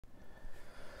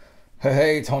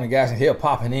Hey, Tony Gasson here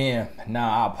popping in.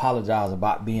 Now, I apologize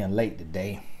about being late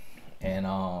today and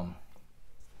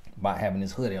about having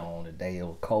this hoodie on today. It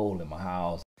was cold in my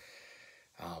house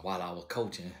while I was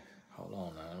coaching. Hold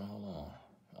on now, hold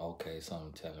on. Okay,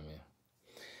 something telling me.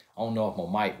 I don't know if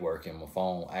my mic working, my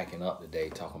phone acting up today,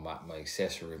 talking about my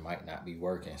accessory might not be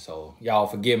working. So y'all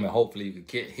forgive me. Hopefully you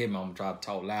can hear me. I'm gonna try to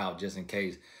talk loud just in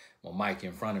case my mic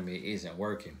in front of me isn't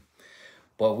working.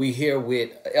 But we here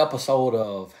with an episode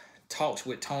of Talks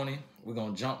with Tony. We're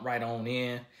gonna jump right on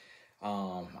in.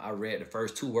 I read the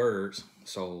first two words,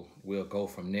 so we'll go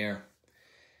from there.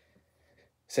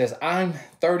 It says, I'm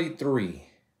 33,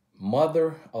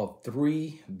 mother of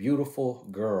 3 beautiful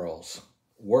girls,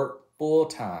 work full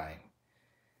time,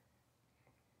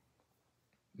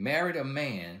 married a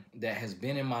man that has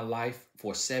been in my life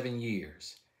for 7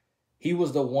 years. He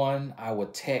was the one I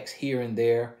would text here and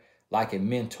there like a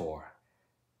mentor.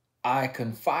 I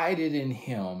confided in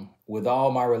him with all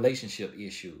my relationship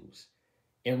issues.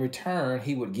 In return,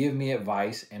 he would give me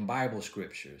advice and Bible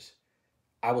scriptures.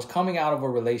 I was coming out of a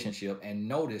relationship and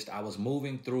noticed I was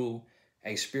moving through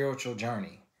a spiritual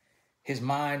journey. His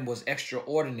mind was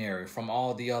extraordinary from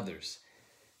all the others.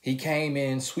 He came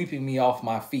in sweeping me off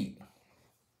my feet.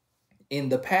 In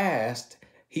the past,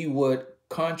 he would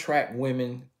contract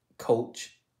women,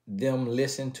 coach them,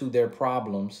 listen to their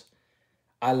problems.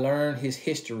 I learned his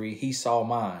history. He saw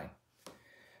mine.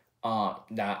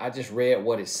 Now, I just read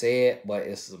what it said, but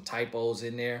it's some typos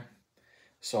in there.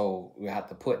 So we have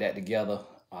to put that together.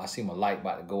 I see my light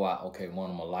about to go out. Okay,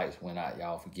 one of my lights went out.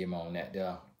 Y'all forgive me on that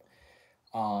there.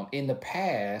 In the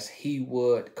past, he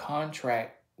would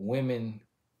contract women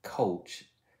coach.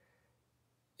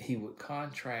 He would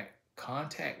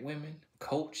contact women,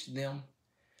 coach them,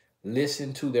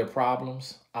 listen to their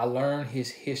problems. I learned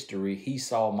his history. He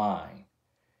saw mine.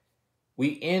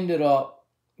 We ended up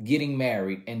getting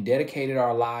married and dedicated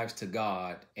our lives to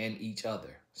God and each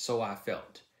other. So I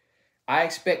felt. I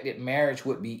expected marriage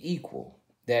would be equal,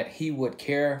 that he would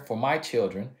care for my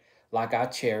children like I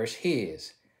cherish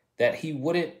his, that he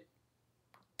wouldn't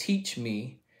teach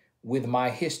me with my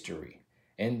history,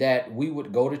 and that we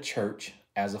would go to church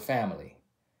as a family.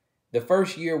 The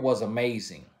first year was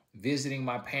amazing, visiting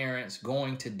my parents,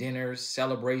 going to dinners,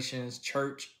 celebrations,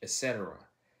 church, etc.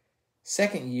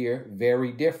 Second year,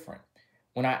 very different.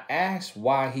 When I asked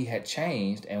why he had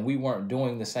changed and we weren't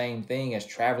doing the same thing as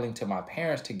traveling to my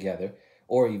parents together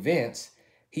or events,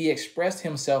 he expressed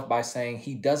himself by saying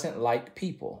he doesn't like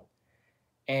people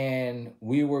and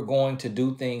we were going to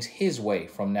do things his way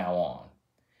from now on.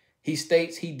 He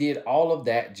states he did all of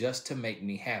that just to make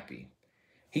me happy.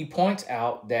 He points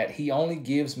out that he only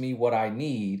gives me what I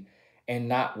need and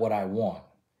not what I want.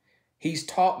 He's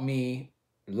taught me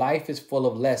life is full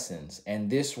of lessons, and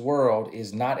this world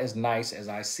is not as nice as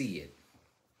I see it.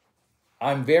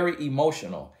 I'm very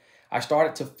emotional. I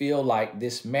started to feel like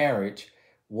this marriage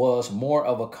was more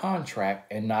of a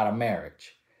contract and not a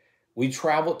marriage. We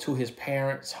traveled to his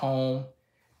parents' home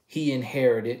he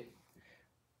inherited,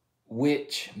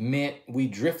 which meant we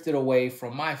drifted away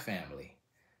from my family.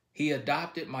 He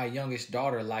adopted my youngest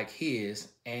daughter like his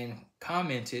and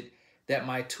commented that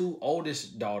my 2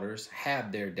 oldest daughters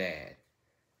have their dad.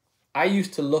 I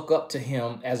used to look up to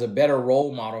him as a better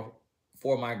role model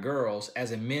for my girls,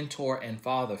 as a mentor and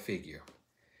father figure.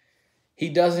 He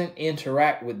doesn't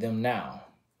interact with them now.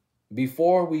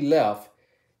 Before we left,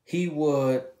 he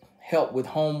would help with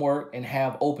homework and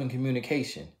have open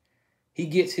communication. He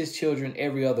gets his children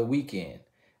every other weekend,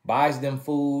 buys them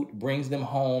food, brings them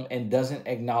home, and doesn't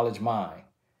acknowledge mine.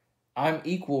 I'm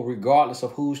equal regardless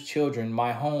of whose children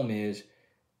my home is.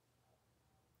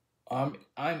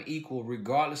 I'm equal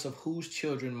regardless of whose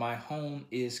children my home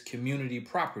is community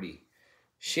property.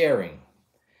 Sharing.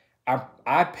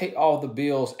 I pay all the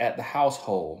bills at the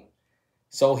household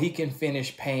so he can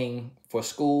finish paying for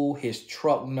school, his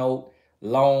truck note,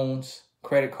 loans,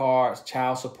 credit cards,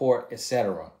 child support,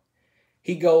 etc.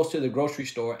 He goes to the grocery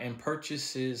store and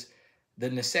purchases the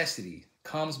necessities,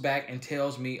 comes back and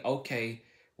tells me, okay,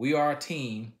 we are a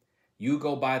team. You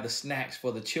go buy the snacks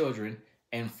for the children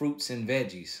and fruits and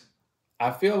veggies. I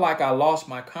feel like I lost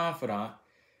my confidant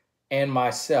and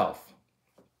myself.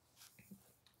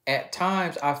 At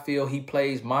times, I feel he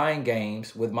plays mind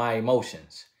games with my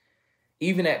emotions.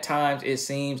 Even at times, it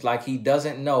seems like he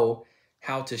doesn't know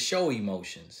how to show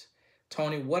emotions.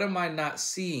 Tony, what am I not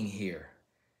seeing here?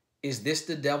 Is this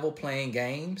the devil playing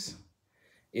games?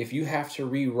 If you have to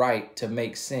rewrite to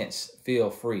make sense,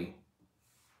 feel free.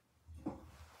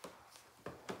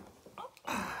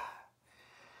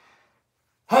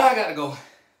 I gotta go.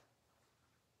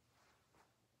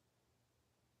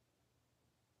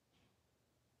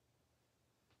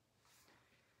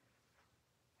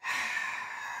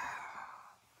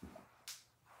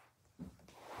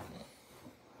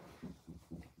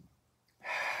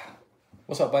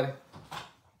 What's up, buddy?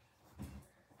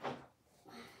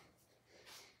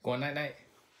 Going night-night?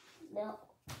 No,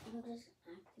 I'm just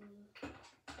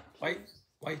acting.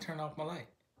 Why you turn off my light?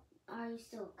 Are you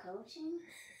still coaching?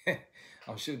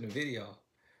 I'm shooting a video.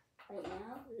 Right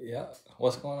now? Yeah.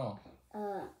 What's going on?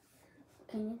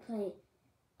 Can you play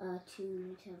 2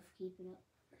 minutes of Keep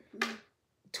It Up?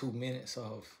 2 minutes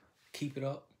of Keep It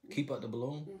Up? Keep Up the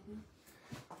Balloon?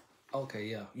 Okay,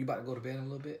 yeah. You about to go to bed in a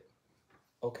little bit?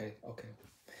 Okay.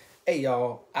 Hey,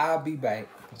 y'all. I'll be back.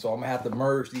 So I'm going to have to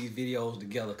merge these videos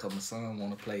together because my son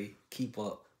want to play Keep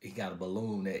Up. He got a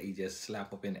balloon that he just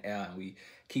slap up in the air and we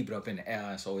keep it up in the air.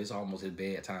 And so it's almost his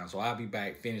bedtime. So I'll be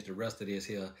back, finish the rest of this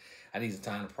here. I need some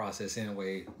time to process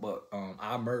anyway. But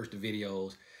I'll merge the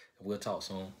videos. We'll talk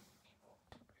soon.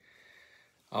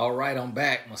 All right, I'm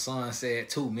back. My son said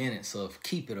 2 minutes of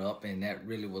Keep It Up, and that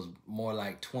really was more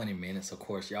like 20 minutes. Of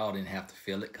course, y'all didn't have to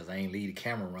feel it because I ain't leave the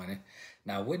camera running.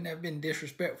 Now, wouldn't that have been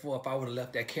disrespectful if I would have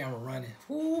left that camera running?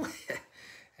 Woo.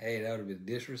 Hey, that would have been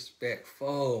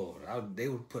disrespectful. They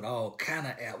would put all kind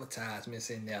of advertisements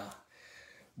in there.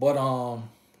 But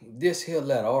this here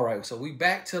letter. All right, so we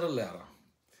back to the letter.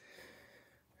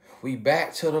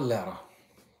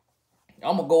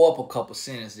 I'm going to go up a couple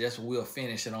sentences just so we'll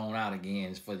finish it on out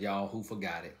again for y'all who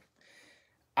forgot it.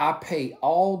 I pay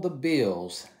all the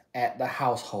bills at the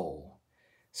household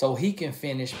so he can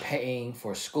finish paying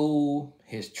for school,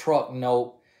 his truck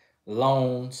note,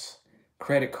 loans,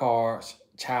 credit cards,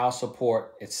 child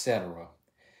support, etc.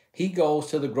 He goes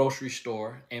to the grocery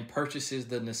store and purchases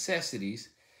the necessities,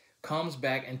 comes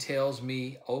back and tells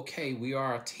me, okay, we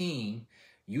are a team.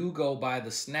 You go buy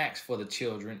the snacks for the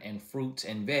children and fruits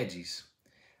and veggies.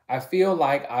 I feel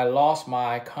like I lost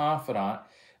my confidant.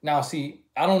 Now, see,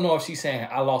 I don't know if she's saying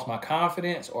I lost my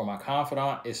confidence or my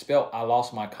confidant is spelled I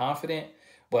lost my confident,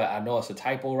 but I know it's a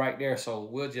typo right there. So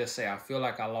we'll just say I feel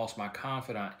like I lost my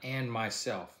confidant and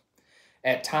myself.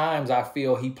 At times, I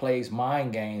feel he plays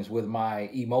mind games with my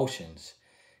emotions.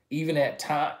 Even at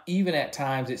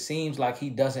times, it seems like he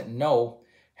doesn't know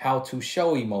how to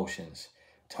show emotions.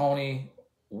 Tony,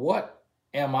 what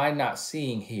am I not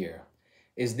seeing here?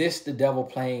 Is this the devil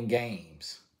playing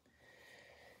games?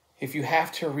 If you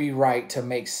have to rewrite to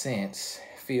make sense,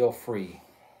 feel free.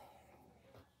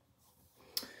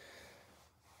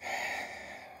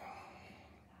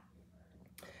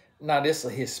 Now, this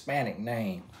is a Hispanic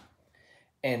name.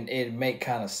 And it make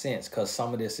kind of sense because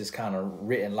some of this is kind of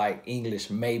written like English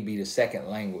may be the second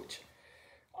language.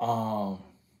 At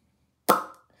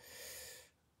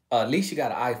least you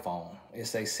got an iPhone. It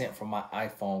say sent from my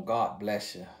iPhone. God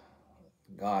bless you.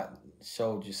 God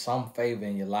showed you some favor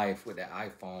in your life with that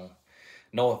iPhone.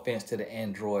 No offense to the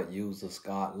Android users.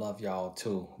 God love y'all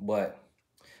too. But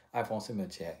iPhone, send me a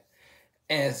check.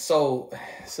 And so,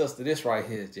 sister, this right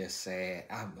here is just sad.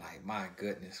 I'm like, my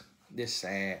goodness, this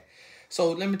sad.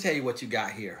 So let me tell you what you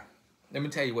got here.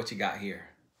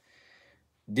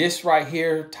 This right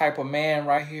here, type of man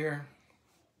right here,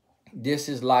 this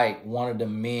is like one of the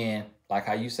men, like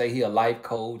how you say he a life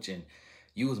coach and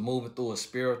you was moving through a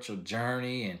spiritual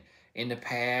journey. And in the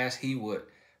past, he would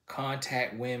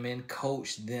contact women,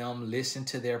 coach them, listen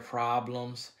to their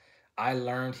problems. I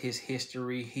learned his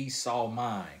history. He saw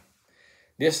mine.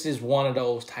 This is one of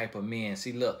those type of men.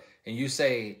 See, look, and you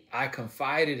say, I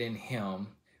confided in him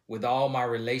with all my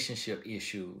relationship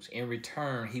issues. In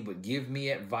return, he would give me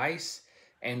advice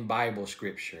and Bible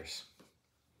scriptures.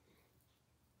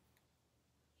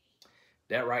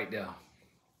 That right there.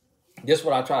 This is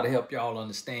what I try to help y'all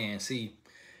understand. See,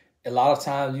 a lot of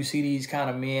times you see these kind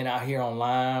of men out here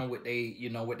online with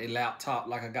with their laptop,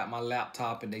 like I got my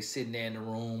laptop and they sitting there in the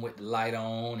room with the light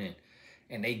on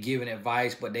and they giving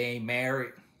advice, but they ain't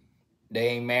married.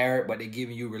 But they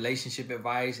giving you relationship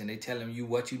advice and they telling you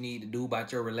what you need to do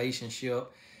about your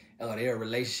relationship. They're a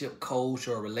relationship coach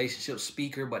or a relationship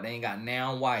speaker, but they ain't got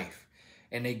now wife.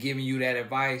 And they giving you that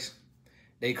advice.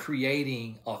 They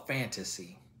creating a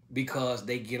fantasy because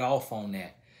they get off on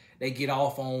that. They get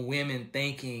off on women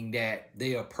thinking that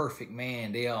they're a perfect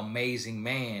man, they're an amazing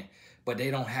man, but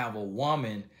they don't have a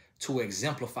woman to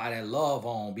exemplify that love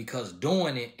on because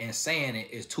doing it and saying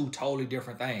it is two totally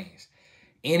different things.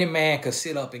 Any man could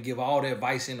sit up and give all the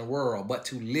advice in the world, but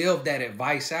to live that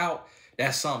advice out,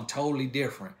 that's something totally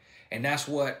different. And that's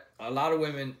what a lot of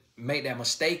women make that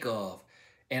mistake of.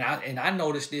 And I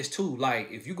noticed this too.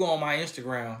 Like if you go on my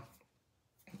Instagram,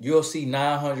 you'll see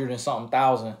 900 and something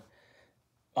thousand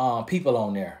people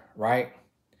on there, right?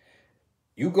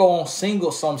 You go on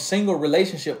some single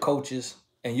relationship coaches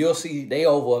and you'll see they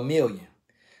over 1 million.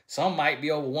 Some might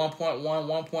be over 1.1,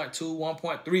 1.2,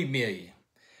 1.3 million.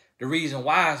 The reason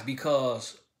why is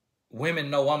because women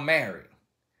know I'm married.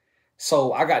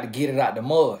 So I got to get it out the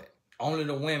mud. Only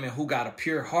the women who got a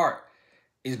pure heart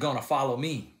is going to follow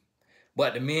me.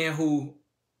 But the men who,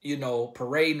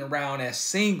 parading around as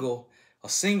a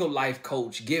single life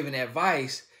coach giving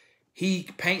advice, he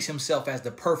paints himself as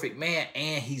the perfect man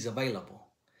and he's available.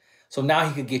 So now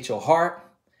he could get your heart,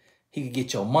 he could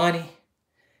get your money,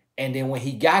 and then when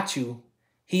he got you,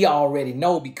 he already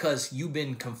know because you've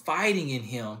been confiding in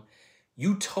him.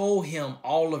 You told him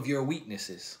all of your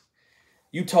weaknesses.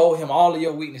 You told him all of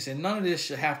your weaknesses. And none of this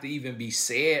should have to even be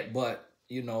said, but,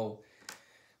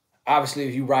 obviously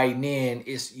if you writing in,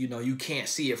 it's, you can't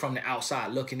see it from the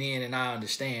outside looking in, and I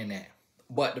understand that.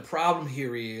 But the problem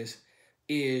here is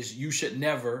you should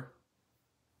never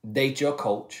date your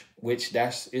coach, which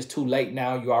it's too late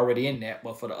now. You're already in that.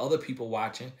 But for the other people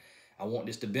watching, I want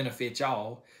this to benefit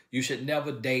y'all. You should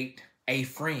never date a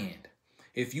friend.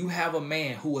 If you have a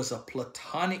man who is a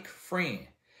platonic friend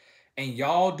and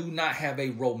y'all do not have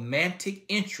a romantic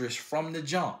interest from the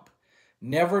jump,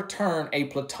 never turn a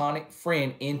platonic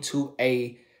friend into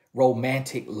a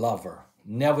romantic lover.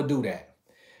 Never do that.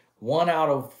 1 out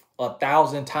of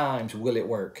 1,000 times will it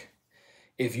work.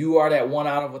 If you are that 1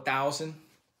 out of 1,000,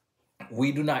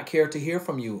 we do not care to hear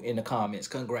from you in the comments.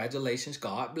 Congratulations.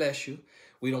 God bless you.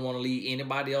 We don't want to lead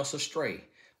anybody else astray.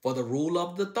 For the rule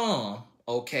of the thumb,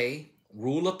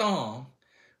 rule of thumb,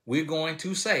 we're going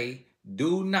to say,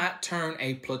 do not turn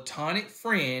a platonic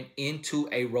friend into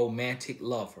a romantic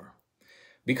lover.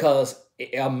 Because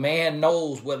a man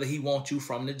knows whether he wants you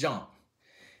from the jump.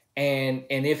 And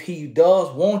if he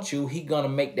does want you, he's going to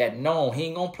make that known.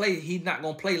 He's not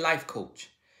going to play life coach.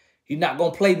 He's not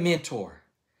going to play mentor.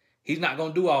 He's not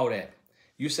going to do all that.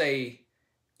 You say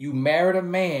you married a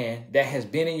man that has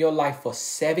been in your life for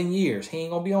 7 years. He ain't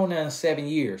going to be on there in 7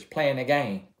 years playing the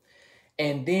game.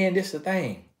 And then this is the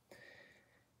thing.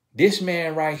 This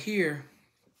man right here,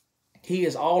 he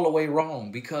is all the way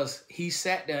wrong because he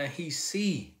sat there and he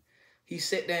see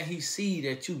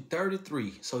that you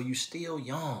 33. So you still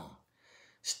young,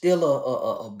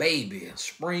 still a baby, a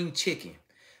spring chicken,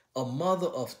 a mother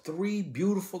of 3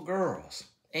 beautiful girls.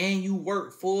 And you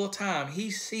work full time. He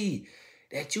see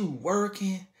that you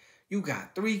working. You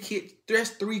got 3 kids.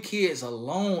 Just 3 kids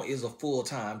alone is a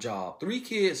full-time job. 3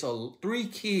 kids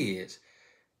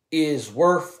is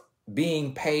worth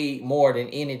being paid more than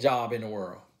any job in the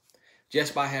world.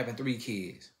 Just by having 3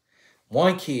 kids.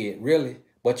 1 kid, really.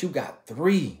 But you got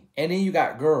 3. And then you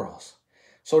got girls.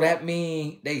 So that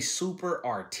means they super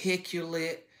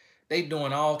articulate. They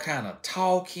doing all kind of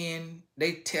talking.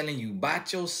 They telling you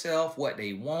about yourself, what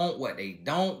they want, what they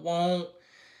don't want.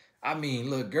 I mean,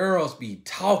 look, girls be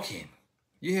talking.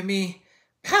 You hear me?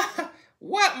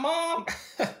 What, mom?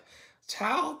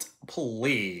 Child,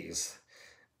 please.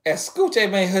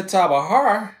 Escuche me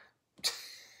trabajar.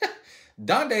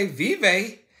 Donde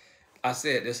vive? I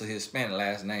said this is a Hispanic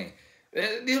last name.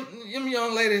 Them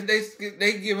young ladies,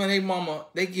 they giving their mama,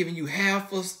 they giving you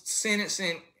half a sentence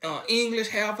in English,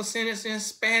 half a sentence in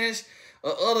Spanish,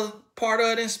 other part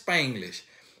of it in Spanglish.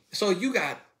 So you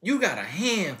got a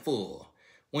handful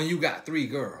when you got 3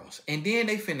 girls. And then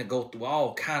they finna go through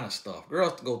all kind of stuff.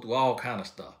 Girls go through all kind of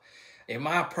stuff. In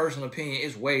my personal opinion,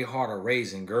 it's way harder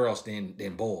raising girls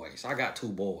than boys. I got 2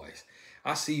 boys.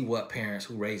 I see what parents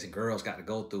who raising girls got to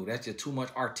go through. That's just too much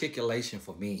articulation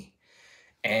for me.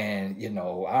 And,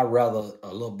 I'd rather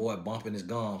a little boy bumping his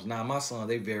gums. Now, my son,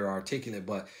 they very articulate,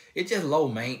 but it's just low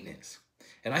maintenance.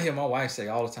 And I hear my wife say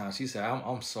all the time, she said,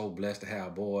 I'm so blessed to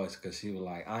have boys because she was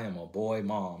like, I am a boy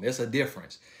mom. It's a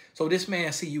difference. So this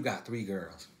man, see, you got 3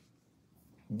 girls.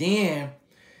 Then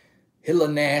his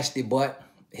little nasty butt.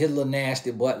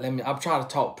 I'm trying to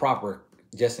talk proper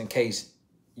just in case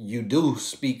you do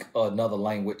speak another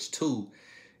language too.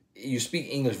 You speak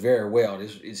English very well.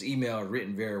 This email is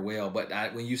written very well. But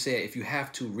when you said if you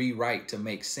have to rewrite to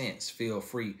make sense, feel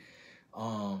free.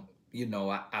 I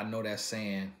know that's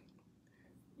saying,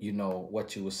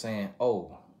 what you were saying.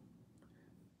 Oh,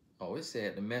 it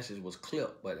said the message was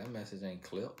clipped, but that message ain't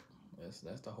clipped.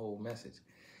 That's the whole message.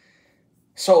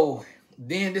 So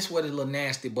then this is what a little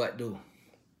nasty butt do.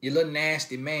 Your little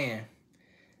nasty man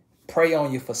prey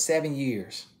on you for 7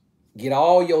 years. Get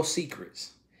all your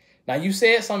secrets. Now, you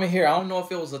said something here. I don't know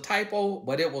if it was a typo,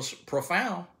 but it was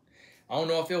profound. I don't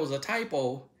know if it was a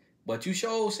typo, but you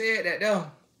sure said that though.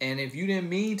 And if you didn't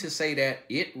mean to say that,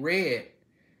 it read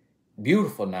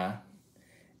beautiful now.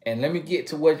 And let me get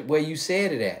to where you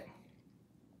said it at.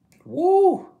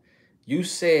 Woo! You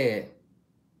said,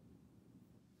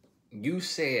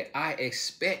 I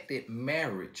expected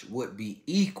marriage would be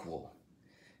equal,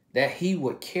 that he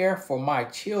would care for my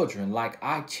children like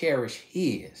I cherish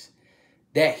his,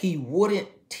 that he wouldn't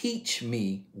teach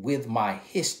me with my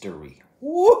history.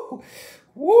 Woo,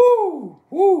 woo,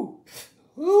 woo,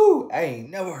 woo. I ain't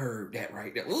never heard that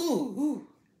right there. Ooh, ooh,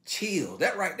 chill.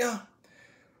 That right there.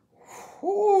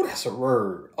 Ooh, that's a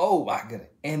word. Oh my goodness.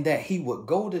 And that he would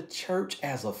go to church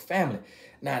as a family.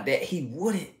 Now that he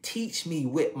wouldn't teach me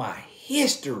with my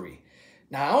history.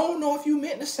 Now I don't know if you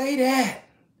meant to say that.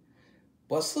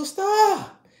 But sister,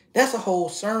 that's a whole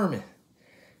sermon.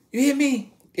 You hear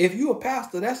me? If you a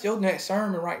pastor, that's your next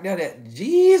sermon right there, that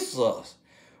Jesus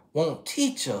won't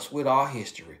teach us with our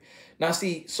history. Now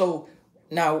see, so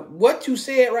now what you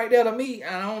said right there to me,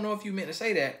 and I don't know if you meant to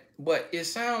say that, but it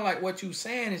sounds like what you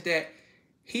saying is that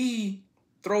he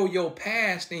throw your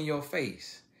past in your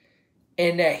face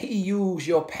and that he used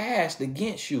your past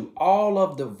against you. All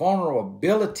of the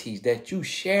vulnerabilities that you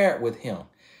shared with him,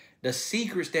 the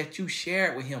secrets that you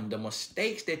shared with him, the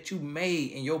mistakes that you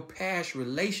made in your past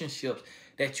relationships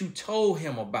that you told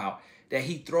him about, that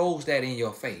he throws that in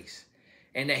your face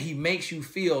and that he makes you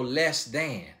feel less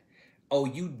than. Oh,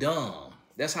 you dumb.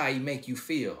 That's how he make you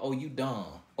feel. Oh, you dumb.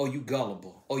 Oh, you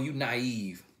gullible. Oh, you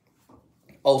naive.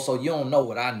 Oh, so you don't know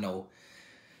what I know.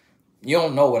 You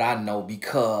don't know what I know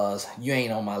because you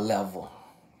ain't on my level.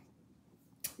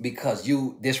 Because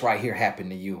this right here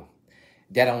happened to you.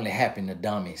 That only happened to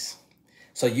dummies.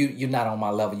 So you're not on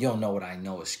my level. You don't know what I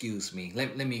know. Excuse me.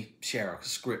 Let me share a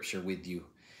scripture with you.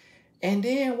 And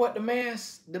then what the man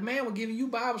was giving you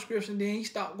Bible scripture, and then he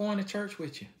stopped going to church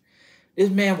with you. This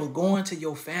man was going to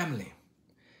your family.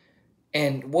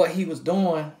 And what he was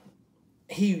doing,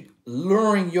 he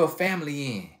luring your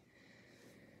family in.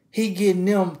 He getting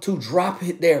them to drop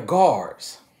their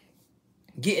guards,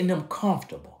 getting them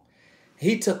comfortable.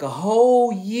 He took a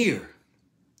whole year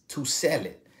to sell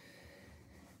it.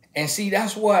 And see,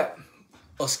 that's what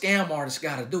a scam artist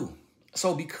got to do.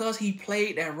 So because he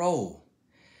played that role,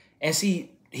 and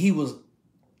see, he was,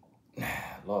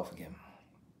 Lord forgive him.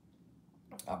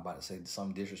 I'm about to say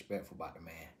something disrespectful about the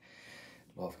man.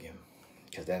 Lord forgive him.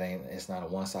 Because it's not a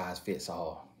one size fits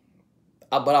all.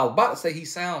 But I was about to say he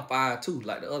sound fire too,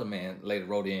 like the other man later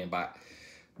wrote in about.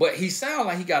 But he sound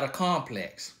like he got a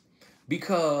complex.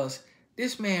 Because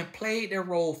this man played that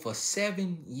role for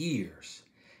 7 years.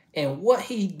 And what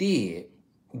he did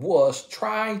was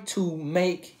try to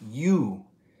make you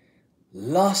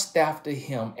lust after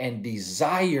him and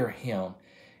desire him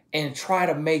and try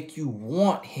to make you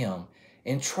want him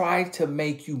and try to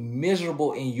make you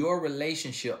miserable in your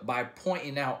relationship by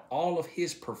pointing out all of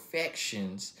his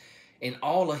perfections and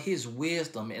all of his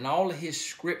wisdom and all of his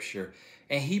scripture.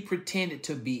 And he pretended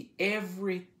to be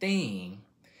everything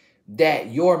that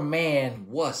your man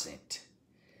wasn't.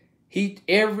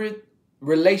 Every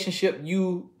relationship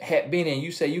you had been in,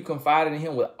 you say you confided in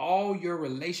him with all your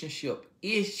relationship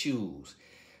issues.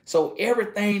 So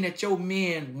everything that your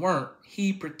men weren't,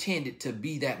 he pretended to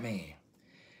be that man.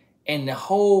 And the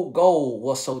whole goal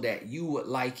was so that you would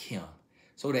like him,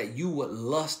 so that you would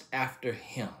lust after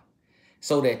him,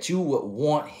 so that you would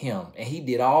want him. And he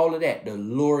did all of that to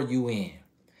lure you in.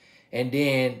 And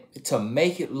then to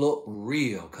make it look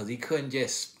real, because he couldn't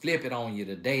just flip it on you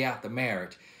the day after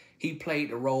marriage, he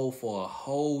played the role for a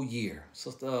whole year.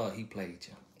 Sister, he played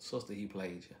you. Sister, he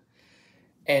played you.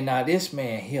 And now this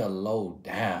man here low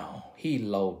down. He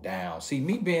low down. See,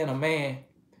 me being a man,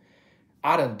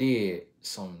 I done did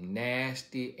some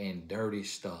nasty and dirty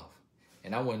stuff.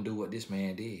 And I wouldn't do what this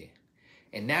man did.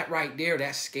 And that right there,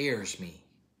 that scares me.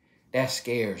 That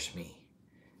scares me.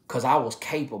 Because I was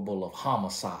capable of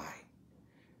homicide.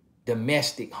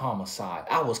 Domestic homicide.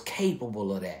 I was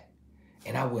capable of that.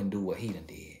 And I wouldn't do what he done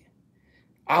did.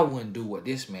 I wouldn't do what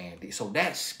this man did. So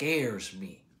that scares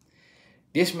me.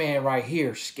 This man right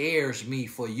here scares me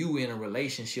for you in a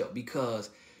relationship, because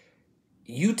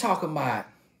you talking about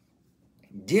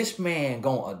this man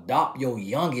gonna adopt your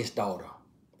youngest daughter.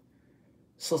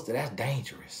 Sister, that's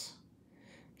dangerous.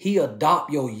 He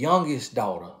adopt your youngest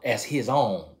daughter as his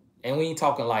own. And we ain't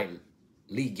talking like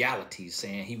legalities,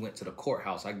 saying he went to the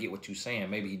courthouse. I get what you're saying.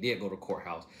 Maybe he did go to the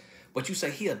courthouse. But you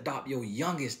say he adopt your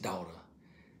youngest daughter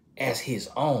as his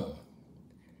own.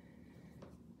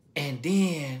 And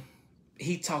then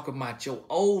he talking about your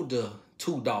older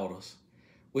 2 daughters.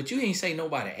 But you ain't say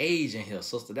nobody age in here,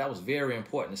 sister. That was very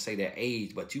important to say that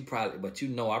age. But you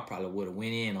know I probably would have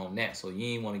went in on that. So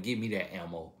you ain't want to give me that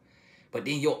ammo. But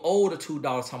then your older 2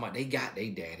 daughters talking about they got their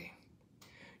daddy.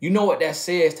 You know what that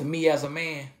says to me as a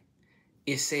man?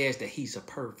 It says that he's a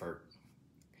pervert.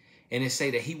 And it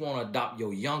say that he want to adopt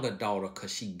your younger daughter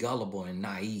because she gullible and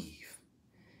naive.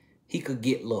 He could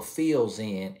get little feels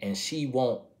in and she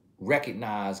won't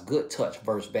recognize good touch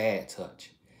versus bad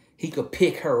touch. He could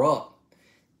pick her up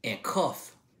and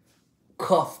cuff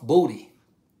booty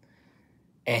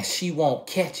and she won't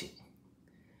catch it.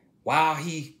 While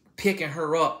he picking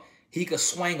her up, he could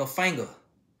swing a finger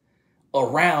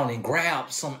around and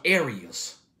grab some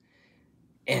areas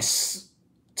and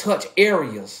touch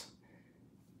areas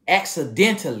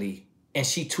accidentally, and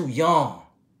she too young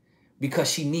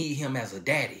because she need him as a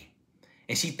daddy,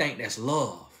 and she think that's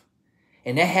love.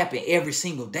 And that happen every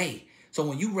single day. So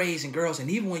when you raising girls,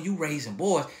 and even when you raising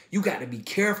boys, you got to be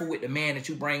careful with the man that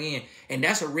you bring in. And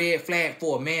that's a red flag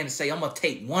for a man to say, I'm going to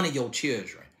take one of your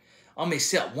children. I'm going to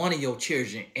accept one of your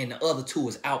children, and the other two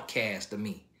is outcast to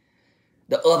me.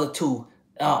 The other two,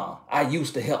 I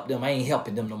used to help them. I ain't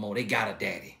helping them no more. They got a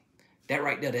daddy. That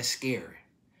right there, that's scary.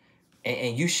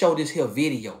 And you show this here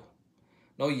video.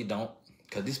 No, you don't.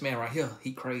 Because this man right here,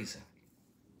 he crazy.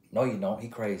 No, you don't. He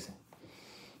crazy.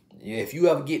 If you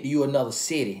ever get to you another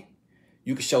city,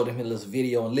 you can show them this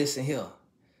video and listen here.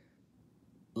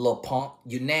 Little punk,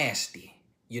 you nasty.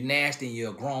 You're nasty and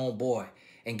you're a grown boy.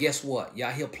 And guess what?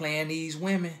 Y'all here playing these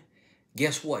women?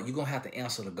 Guess what? You're going to have to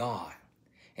answer to God.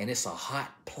 And it's a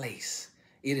hot place.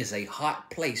 It is a hot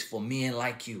place for men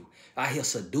like you out here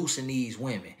seducing these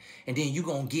women. And then you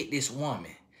going to get this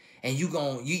woman. And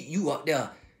you up there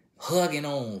hugging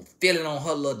on, feeling on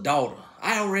her little daughter.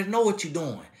 I already know what you're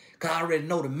doing. Because I already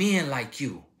know the men like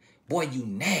you. Boy, you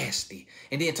nasty.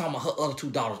 And then talking about her other two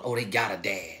daughters, oh, they got a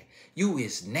dad. You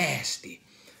is nasty.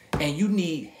 And you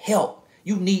need help.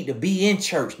 You need to be in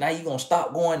church. Now you're going to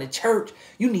stop going to church.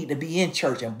 You need to be in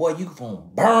church. And boy, you're going to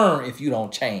burn if you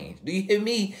don't change. Do you hear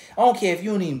me? I don't care if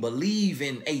you don't even believe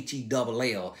in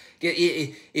H-E-double-L.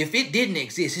 If it didn't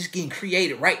exist, it's getting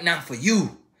created right now for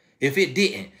you. If it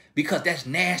didn't. Because that's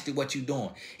nasty what you're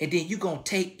doing. And then you're going to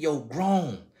take your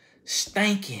grown,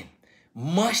 stinking,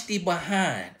 musty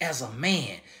behind as a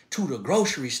man to the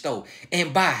grocery store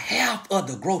and buy half of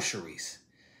the groceries.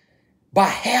 Buy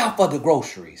half of the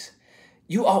groceries.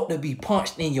 You ought to be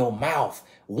punched in your mouth,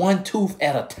 one tooth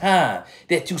at a time,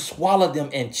 that you swallow them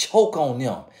and choke on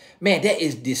them. Man, that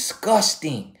is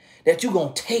disgusting. That you're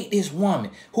going to take this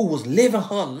woman who was living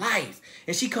her life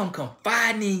and she come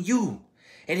confiding in you.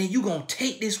 And then you're going to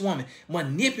take this woman,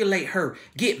 manipulate her,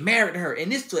 get married to her.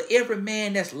 And this to every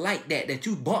man that's like that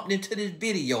you bumped into this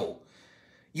video.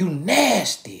 You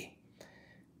nasty.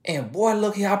 And boy,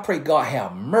 look here, I pray God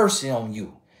have mercy on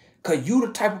you. Because you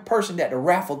the type of person that the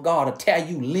wrath of God will tear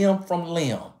you limb from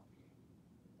limb.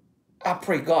 I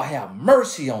pray God have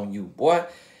mercy on you, boy.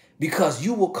 Because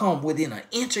you will come within an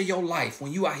inch of your life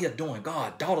when you out here doing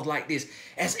God, daughters like this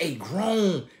as a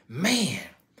grown man.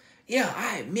 Yeah,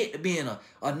 I admit to being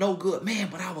a no good man,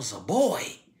 but I was a boy.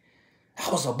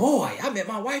 I was a boy. I met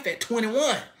my wife at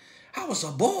 21. I was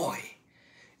a boy.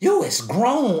 You is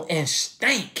grown and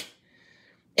stink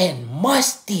and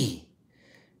musty.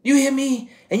 You hear me?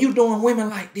 And you doing women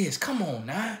like this. Come on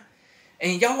now.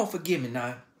 And y'all forgive me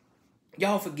now.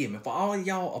 Y'all forgive me for all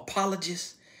y'all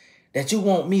apologists that you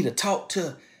want me to talk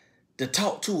to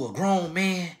a grown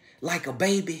man like a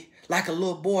baby, like a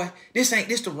little boy. This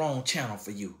the wrong channel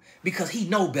for you. Because he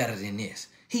know better than this.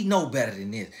 He know better than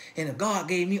this. And if God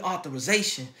gave me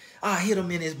authorization, I'll hit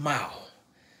him in his mouth.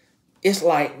 It's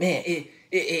like, man,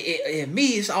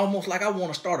 it's almost like I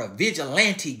want to start a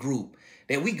vigilante group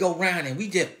that we go around and we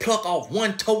just pluck off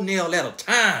one toenail at a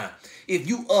time.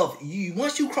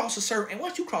 Once you cross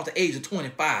the age of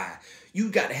 25, you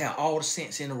got to have all the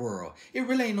sense in the world. It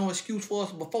really ain't no excuse for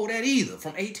us before that either,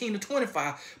 from 18 to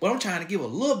 25. But I'm trying to give a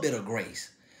little bit of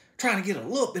grace. Trying to get a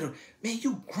little bit of, man,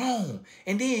 you grown.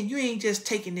 And then you ain't just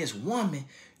taking this woman,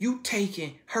 you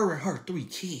taking her and her 3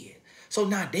 kids. So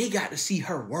now they got to see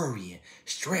her worrying,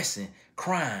 stressing,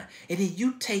 crying. And then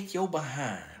you take your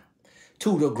behind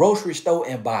to the grocery store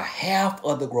and buy half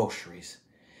of the groceries.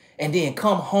 And then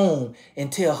come home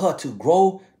and tell her to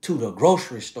go to the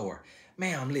grocery store.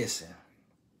 Ma'am, listen.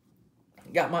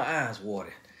 Got my eyes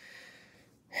watered.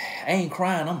 I ain't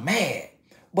crying, I'm mad.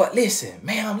 But listen,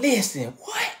 ma'am, listen.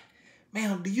 What?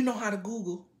 Ma'am, do you know how to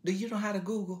Google? Do you know how to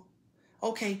Google?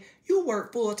 Okay, you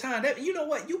work full time. You know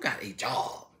what? You got a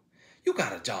job. You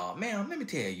got a job. Ma'am, let me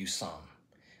tell you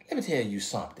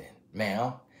something.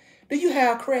 Ma'am. Do you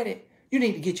have credit? You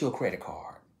need to get you a credit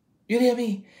card. You hear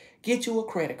me? Get you a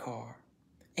credit card.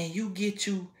 And you get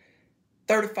you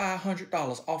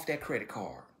 $3,500 off that credit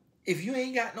card. If you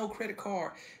ain't got no credit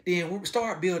card, then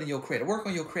start building your credit. Work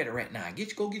on your credit right now.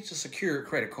 Go get your secured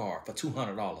credit card for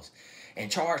 $200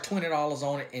 and charge $20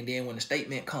 on it. And then when the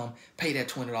statement come, pay that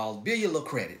 $20. Build your little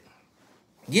credit.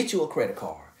 Get you a credit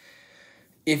card.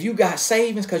 If you got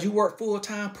savings because you work full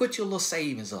time, put your little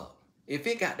savings up. If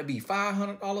it got to be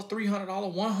 $500, $300,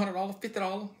 $100,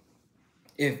 $50,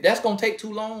 if that's going to take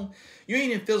too long, you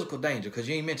ain't in physical danger because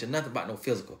you ain't mentioned nothing about no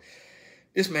physical.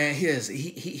 This man here is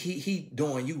he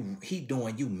doing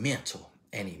you mental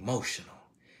and emotional.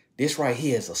 This right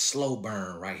here is a slow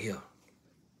burn right here.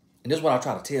 And this is what I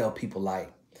try to tell people,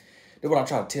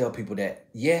 that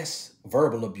yes,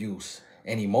 verbal abuse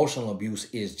and emotional abuse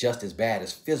is just as bad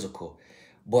as physical,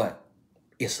 but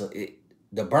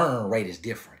the burn rate is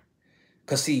different.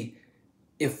 Cause see,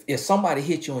 if somebody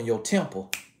hit you in your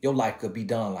temple, your life could be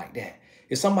done like that.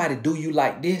 If somebody do you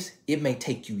like this, it may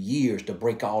take you years to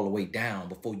break all the way down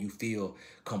before you feel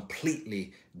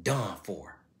completely done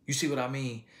for. You see what I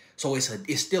mean? So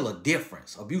it's still a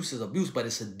difference. Abuse is abuse, but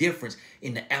it's a difference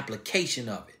in the application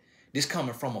of it. This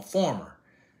coming from a former.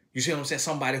 You see what I'm saying?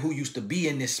 Somebody who used to be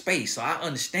in this space. So I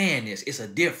understand this. It's a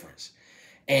difference.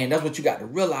 And that's what you got to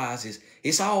realize is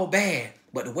it's all bad.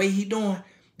 But the way he doing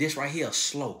this right here is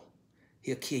slow.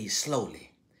 He'll kill you slowly.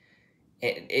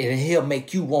 And he'll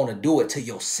make you want to do it to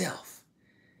yourself.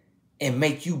 And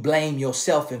make you blame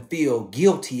yourself and feel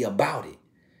guilty about it.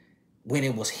 When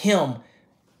it was him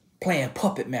playing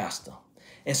puppet master.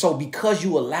 And so because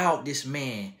you allowed this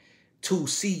man to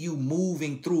see you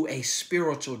moving through a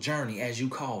spiritual journey, as you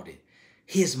called it,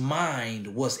 his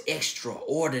mind was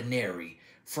extraordinary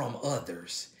from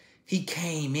others. He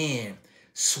came in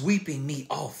sweeping me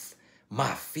off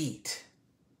my feet.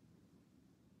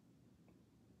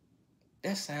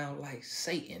 That sounds like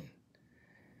Satan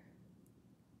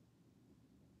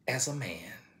as a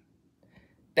man.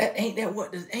 Ain't that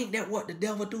what the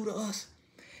devil do to us?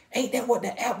 Ain't that what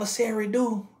the adversary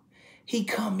do? He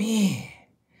come in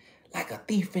like a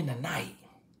thief in the night.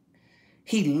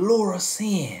 He lure us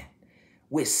in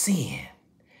with sin.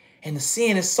 And the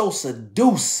sin is so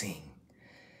seducing.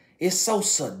 It's so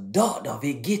seductive.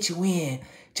 It gets you in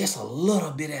just a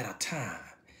little bit at a time.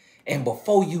 And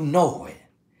before you know it,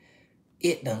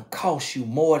 it done cost you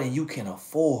more than you can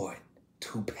afford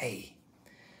to pay.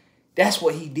 That's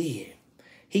what he did.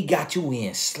 He got you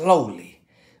in slowly.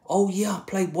 Oh yeah,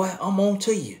 playboy, I'm on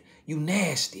to you. You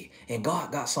nasty. And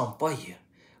God got something for you.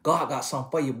 God got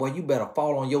something for you, boy. You better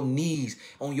fall on your knees,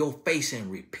 on your face and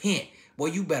repent. Boy,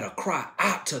 you better cry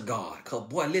out to God. Because,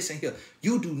 boy, listen here.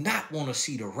 You do not want to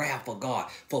see the wrath of God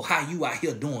for how you out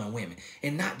here doing women.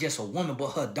 And not just a woman,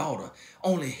 but her daughter.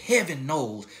 Only heaven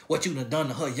knows what you done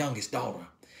to her youngest daughter.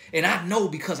 And I know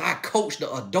because I coached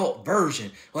the adult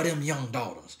version of them young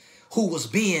daughters who was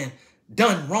being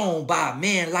done wrong by a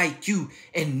man like you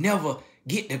and never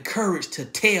get the courage to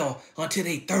tell until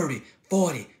they 30,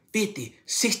 40, 50,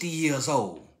 60 years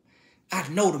old. I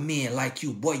know the men like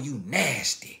you, boy, you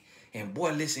nasty. And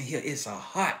boy, listen here, it's a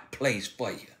hot place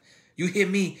for you. You hear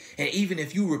me? And even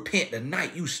if you repent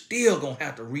tonight, you still gonna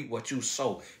have to reap what you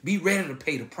sow. Be ready to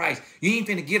pay the price. You ain't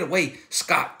finna get away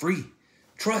scot-free.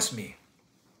 Trust me.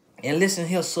 And listen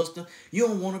here, sister, you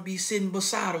don't want to be sitting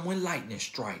beside them when lightning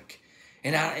strike.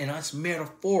 And it's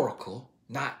metaphorical,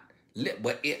 not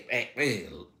but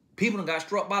people done got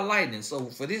struck by lightning. So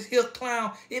for this here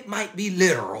clown, it might be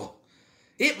literal.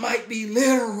 It might be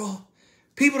literal.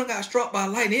 People done got struck by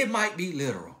lightning. It might be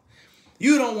literal.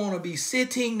 You don't want to be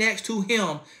sitting next to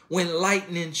him when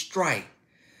lightning strike.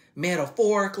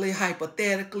 Metaphorically,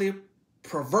 hypothetically,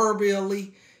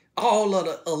 proverbially, all of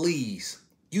the alleys.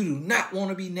 You do not want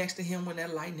to be next to him when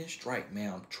that lightning strike,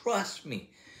 ma'am. Trust me.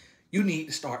 You need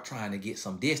to start trying to get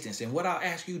some distance. And what I'll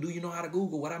ask you, do you know how to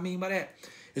Google? What I mean by that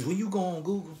is when you go on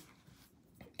Google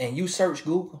and you search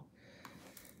Google,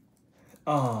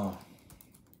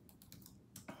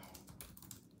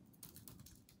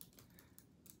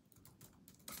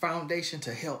 foundation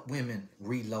to help women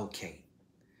relocate.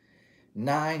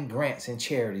 9 grants and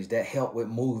charities that help with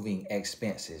moving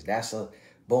expenses. That's a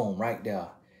boom right there.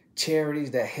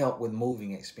 Charities that help with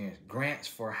moving expense. Grants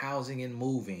for housing and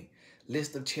moving.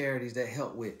 List of charities that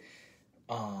help with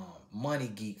Money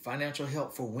Geek. Financial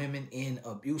help for women in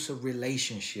abusive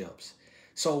relationships.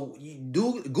 So you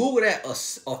do Google that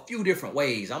a few different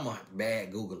ways. I'm a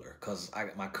bad Googler because I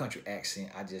got my country accent.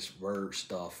 I just word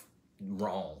stuff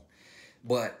wrong.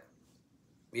 But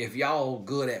if y'all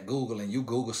good at Google and you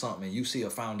Google something and you see a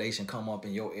foundation come up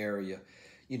in your area,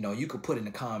 you know, you could put in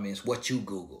the comments what you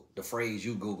Googled, the phrase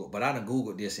you Googled. But I done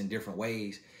Googled this in different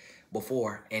ways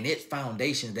before. And it's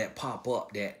foundations that pop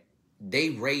up that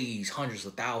they raise hundreds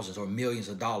of thousands or millions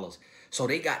of dollars. So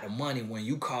they got the money when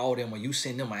you call them, when you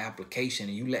send them an application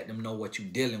and you let them know what you're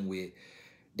dealing with,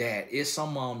 that it's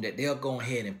some of them that they'll go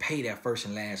ahead and pay that first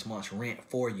and last month's rent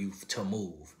for you to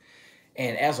move.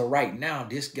 And as of right now,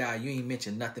 this guy, you ain't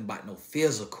mentioned nothing about no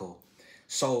physical.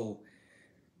 So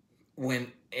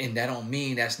and that don't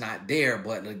mean that's not there.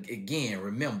 But again,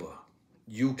 remember,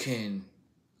 you can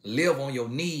live on your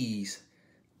knees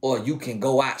or you can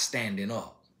go out standing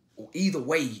up. Either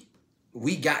way,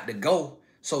 we got to go.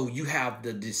 So you have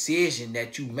the decision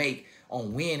that you make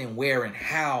on when and where and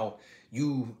how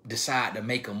you decide to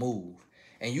make a move.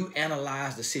 And you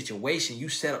analyze the situation, you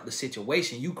set up the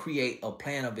situation, you create a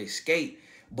plan of escape.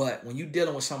 But when you're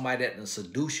dealing with somebody that can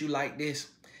seduce you like this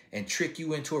and trick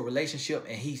you into a relationship,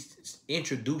 and he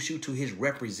introduce you to his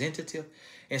representative,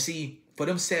 and see, for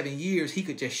them 7 years, he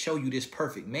could just show you this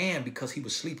perfect man because he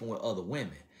was sleeping with other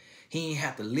women. He ain't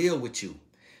have to live with you.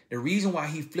 The reason why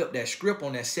he flipped that script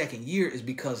on that 2nd year is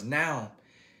because now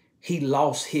he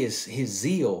lost his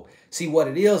zeal. See, what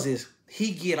it is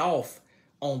he get off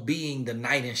on being the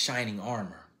knight in shining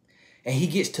armor. And he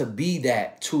gets to be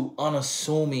that to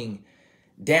unassuming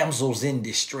damsels in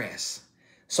distress.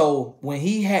 So when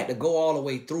he had to go all the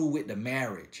way through with the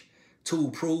marriage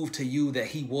to prove to you that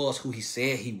he was who he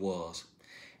said he was,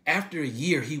 after a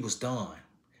year, he was done.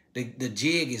 The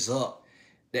jig is up.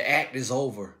 The act is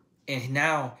over. And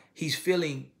now he's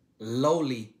feeling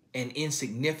lowly and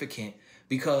insignificant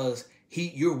because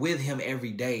you're with him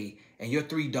every day and your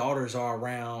 3 daughters are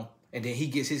around, and then he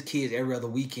gets his kids every other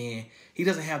weekend. He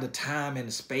doesn't have the time and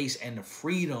the space and the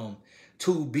freedom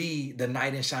to be the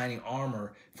knight in shining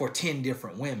armor for 10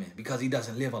 different women because he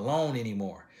doesn't live alone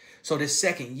anymore. So this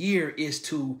 2nd year is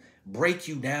to break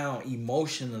you down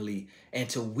emotionally and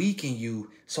to weaken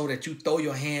you so that you throw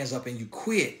your hands up and you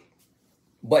quit.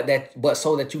 But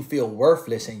so that you feel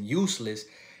worthless and useless,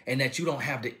 and that you don't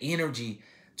have the energy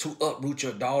to uproot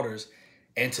your daughters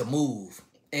and to move.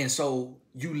 And so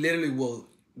you literally will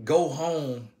go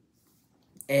home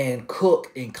and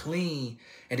cook and clean,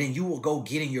 and then you will go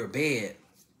get in your bed,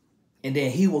 and then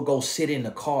he will go sit in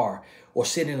the car or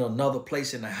sit in another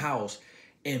place in the house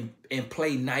and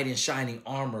play knight in shining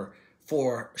armor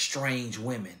for strange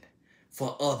women,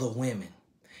 for other women.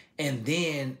 And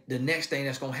then the next thing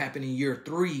that's going to happen in year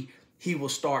 3, he will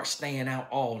start staying out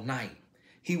all night.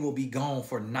 He will be gone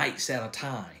for nights at a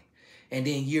time. And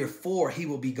then year 4, he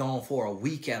will be gone for a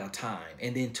week at a time.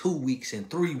 And then 2 weeks and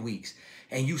 3 weeks.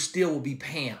 And you still will be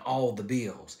paying all the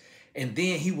bills. And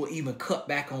then he will even cut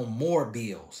back on more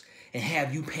bills and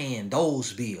have you paying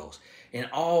those bills. And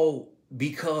all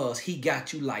because he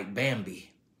got you like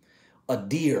Bambi, a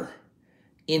deer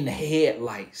in the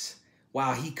headlights,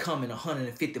 while he coming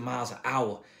 150 miles an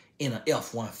hour in an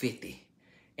F-150.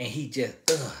 And he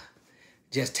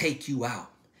just take you out.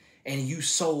 And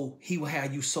he will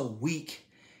have you so weak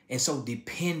and so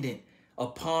dependent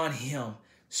upon him,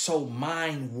 so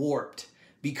mind warped,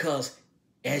 because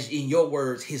as in your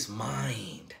words, his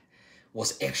mind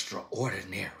was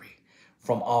extraordinary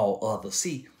from all others.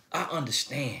 See, I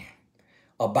understand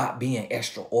about being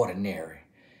extraordinary.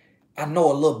 I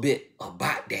know a little bit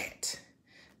about that.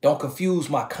 Don't confuse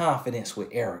my confidence with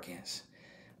arrogance.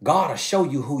 God will show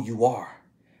you who you are.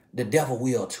 The devil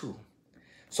will too.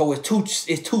 So it's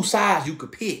two sides you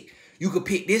could pick. You could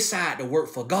pick this side to work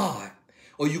for God,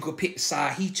 or you could pick the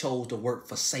side he chose to work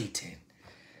for Satan.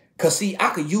 Because see, I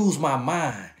could use my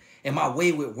mind and my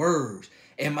way with words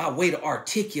and my way to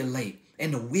articulate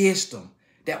and the wisdom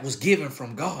that was given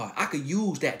from God. I could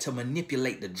use that to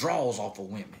manipulate the draws off of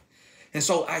women. And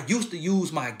so I used to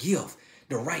use my gift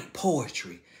to write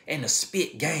poetry and the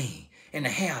spit game and the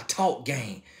hair talk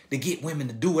game to get women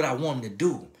to do what I want them to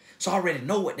do. So I already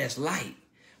know what that's like.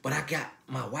 But I got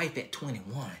my wife at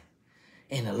 21,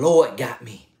 and the Lord got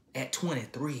me at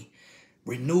 23,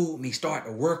 renewed me,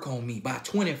 started to work on me. By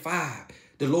 25,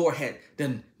 the Lord had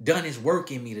done his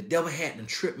work in me. The devil had to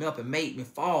trip me up and made me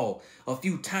fall a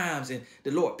few times, and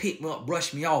the Lord picked me up,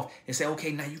 brushed me off, and said,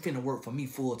 okay, now you finna work for me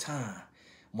full time.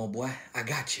 My boy, I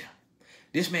got you.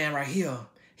 This man right here,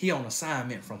 he on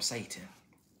assignment from Satan.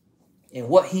 And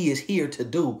what he is here to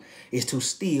do is to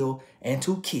steal and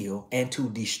to kill and to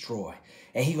destroy.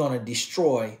 And he's going to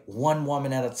destroy one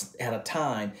woman at a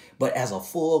time, but as a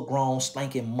full-grown,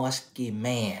 stinking, musky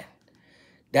man.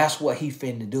 That's what he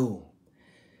finna do.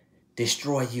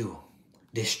 Destroy you.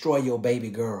 Destroy your baby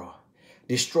girl.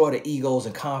 Destroy the egos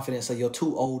and confidence of your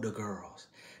 2 older girls.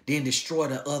 Then destroy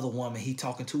the other woman he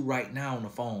talking to right now on the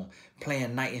phone,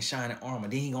 playing knight in shining armor.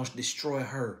 Then he going to destroy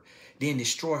her. Then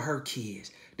destroy her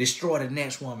kids. Destroy the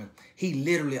next woman. He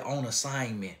literally on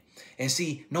assignment. And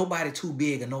see, nobody too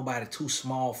big and nobody too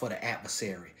small for the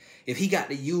adversary. If he got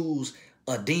to use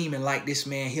a demon like this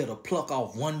man here to pluck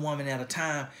off one woman at a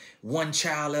time, one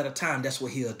child at a time, that's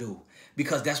what he'll do.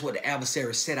 Because that's what the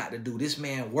adversary set out to do. This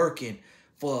man working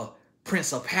for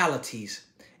principalities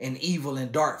and evil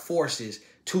and dark forces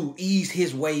to ease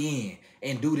his way in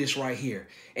and do this right here.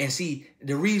 And see,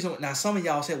 the reason, now some of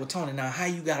y'all said, well, Tony, now how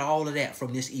you got all of that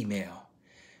from this email?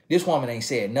 This woman ain't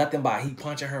said nothing about he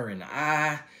punching her in the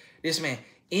eye. This man,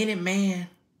 any man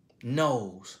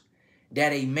knows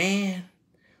that a man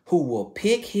who will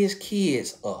pick his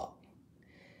kids up,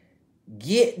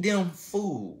 get them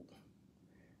food,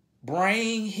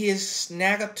 bring his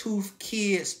snagger-tooth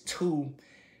kids to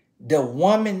the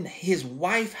woman, his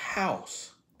wife's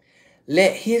house,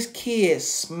 let his kids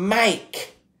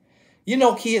smack. You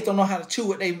know kids don't know how to chew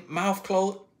with their mouth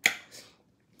closed.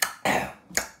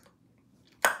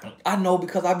 I know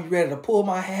because I be ready to pull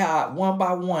my hair out one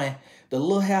by one. The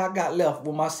little hair I got left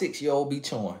when my 6-year-old be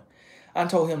chewing. I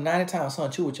told him 90 times,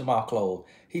 son, chew with your mouth closed.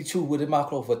 He chewed with his mouth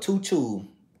closed for 2 chews.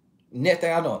 Next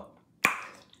thing I know,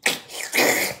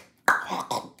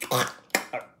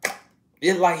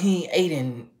 it's like he ain't ate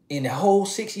in the whole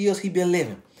 6 years he been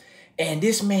living. And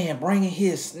this man bringing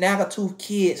his snagger-tooth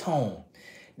kids home.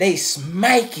 They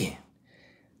smacking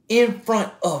in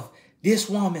front of this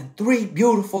woman, 3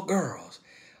 beautiful girls.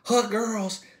 Her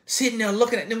girls sitting there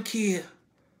looking at them kids.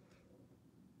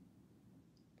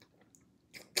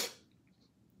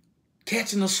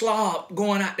 Catching the slob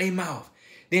going out their mouth.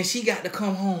 Then she got to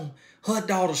come home. Her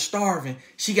daughter's starving.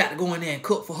 She got to go in there and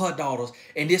cook for her daughters.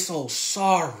 And this old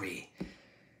sorry.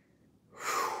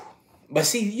 But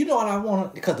see, you know what I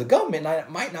want? Because the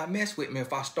government might not mess with me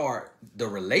if I start the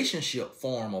relationship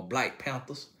form of Black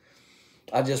Panthers.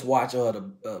 I just watched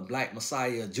the Black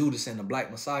Messiah, Judas and the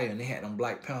Black Messiah, and they had them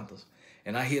Black Panthers.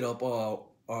 And I hit up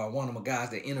one of my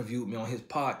guys that interviewed me on his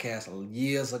podcast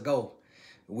years ago,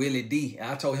 Willie D. And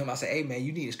I told him, I said, hey, man,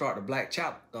 you need to start the Black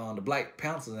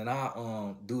Panthers, and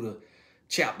I'll do the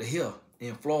chapter here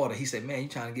in Florida. He said, man, you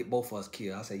trying to get both of us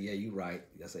killed. I said, yeah, you right.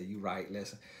 I said, you right.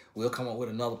 Listen, we'll come up with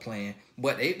another plan.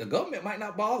 But the government might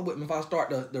not bother with me if I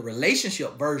start the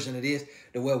relationship version of this,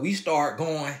 to where we start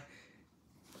going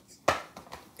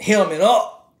helmet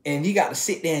up, and you got to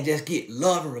sit there and just get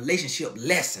love and relationship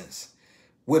lessons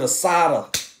with a cider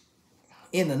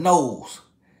in the nose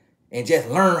and just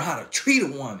learn how to treat a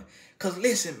woman. Because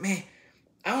listen, man,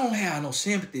 I don't have no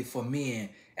sympathy for men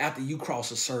after you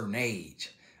cross a certain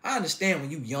age. I understand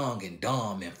when you young and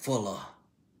dumb and full of.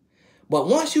 But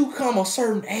once you come a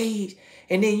certain age,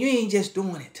 and then you ain't just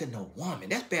doing it to no woman.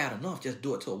 That's bad enough, just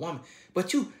do it to a woman.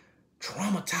 But you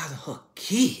traumatizing her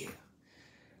kid.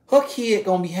 Her kid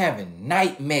gonna be having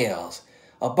nightmares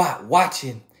about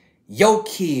watching your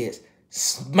kids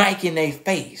smacking their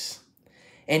face.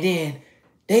 And then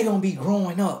they gonna be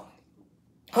growing up.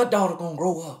 Her daughter gonna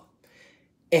grow up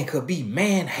and could be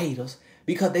man haters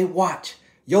because they watch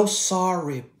your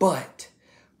sorry butt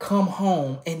come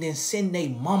home and then send their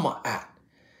mama out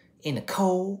in the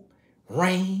cold,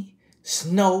 rain,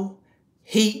 snow,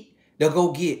 heat to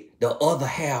go get the other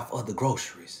half of the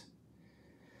groceries.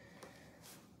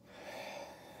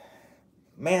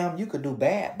 Ma'am, you could do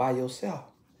bad by yourself.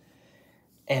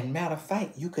 And matter of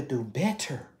fact, you could do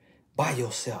better by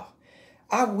yourself.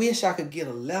 I wish I could get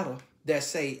a letter that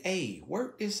say, hey,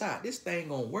 work this out. This thing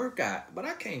gonna work out. But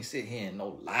I can't sit here and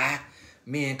no lie.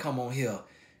 Men come on here.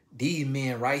 These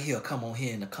men right here come on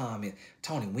here in the comments.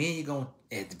 Tony, when you gonna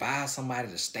advise somebody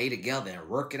to stay together and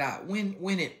work it out?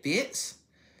 When it fits.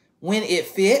 When it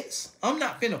fits. I'm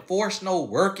not finna force no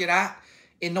work it out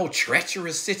in no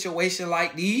treacherous situation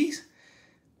like these.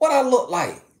 What I look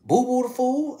like? Boo-boo the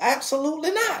fool?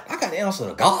 Absolutely not. I got to answer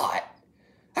to God.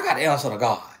 I got to answer to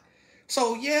God.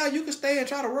 So, yeah, you can stay and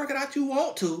try to work it out you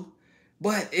want to.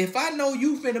 But if I know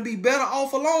you finna be better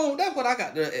off alone, that's what I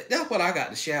got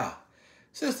to shout.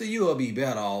 Sister, you will be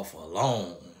better off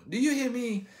alone. Do you hear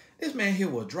me? This man here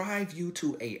will drive you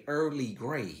to an early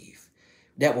grave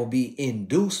that will be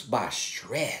induced by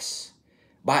stress,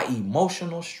 by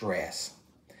emotional stress.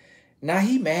 Now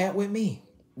he mad with me.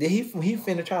 He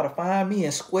finna try to find me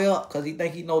and square up because he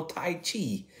think he know Tai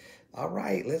Chi. All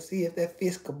right, let's see if that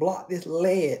fist could block this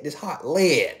hot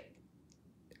lead.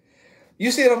 You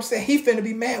see what I'm saying? He finna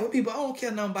be mad with people. I don't care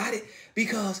nothing about it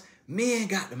because men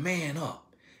got to man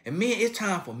up. And men, it's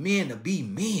time for men to be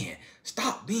men.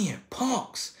 Stop being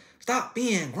punks. Stop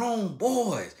being grown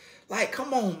boys. Like,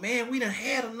 come on, man. We done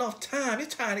had enough time.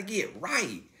 It's time to get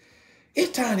right.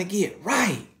 It's time to get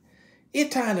right.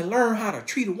 It's time to learn how to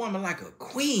treat a woman like a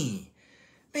queen.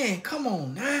 Man, come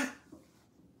on now.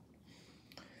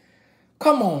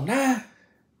 Come on now.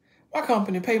 My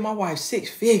company paid my wife 6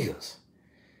 figures.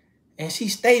 And she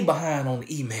stayed behind on the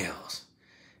emails.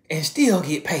 And still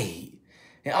get paid.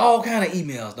 And all kind of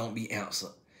emails don't be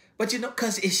answered. But you know,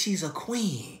 because she's a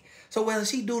queen. So whether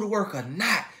she do the work or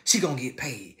not, she gonna get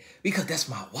paid. Because that's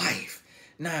my wife.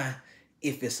 Now,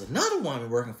 if it's another woman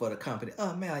working for the company,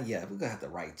 oh man, yeah, we're gonna have to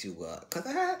write you up.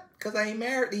 Cause I ain't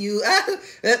married to you.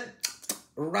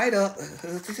 Write up.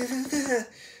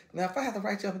 Now, if I have to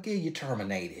write you up again, you're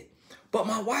terminated. But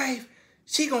my wife,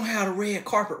 she gonna have the red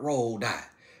carpet rolled out.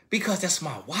 Because that's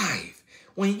my wife.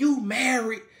 When you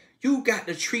married, You got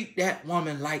to treat that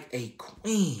woman like a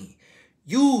queen.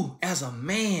 You, as a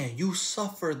man, you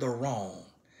suffer the wrong.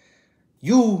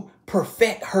 You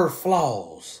perfect her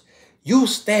flaws. You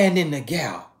stand in the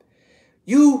gap.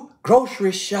 You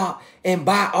grocery shop and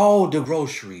buy all the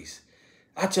groceries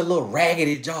out your little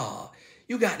raggedy job.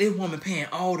 You got this woman paying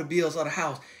all the bills of the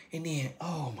house. And then,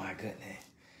 oh my goodness.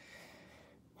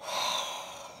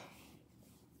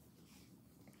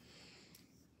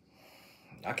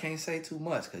 I can't say too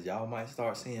much because y'all might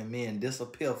start seeing men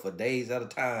disappear for days at a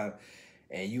time.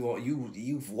 And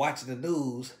you watching the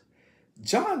news.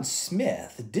 John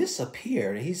Smith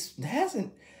disappeared. He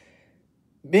hasn't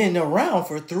been around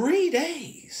for 3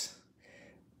 days.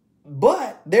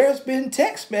 But there's been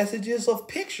text messages of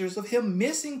pictures of him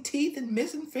missing teeth and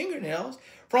missing fingernails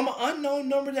from an unknown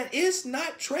number that is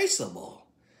not traceable.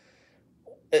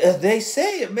 They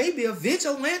say it may be a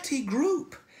vigilante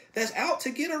group that's out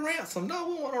to get a ransom. No,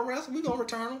 we want a ransom. We're going to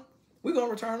return him. We're going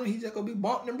to return him. He's just going to be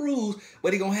bumped and bruised.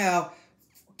 But he's going to have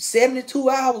 72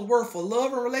 hours worth of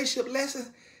love and relationship lessons.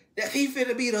 That he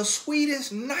finna be the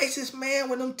sweetest, nicest man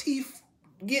when them teeth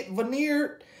get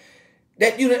veneered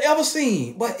that you'd have ever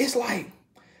seen. But it's like,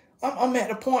 I'm at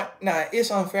the point, now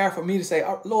it's unfair for me to say,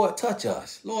 Lord, touch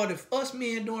us. Lord, if us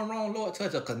men doing wrong, Lord,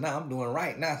 touch us. Because now I'm doing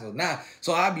right now.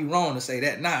 So I'd be wrong to say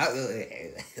that. Now,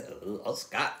 I'm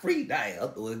scot-free now.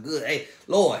 I'm doing good. Hey,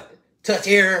 Lord, touch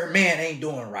every man ain't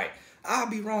doing right.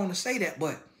 I'd be wrong to say that.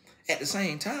 But at the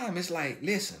same time, it's like,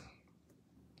 listen,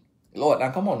 Lord, now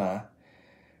come on now.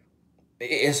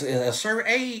 It's at a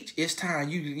certain age, it's time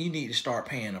you need to start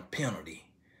paying a penalty.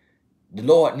 The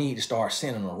Lord need to start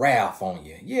sending a wrath on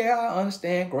you. Yeah, I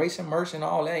understand grace and mercy and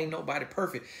all that. Ain't nobody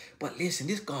perfect. But listen,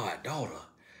 this God daughter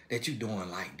that you doing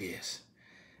like this.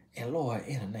 And Lord,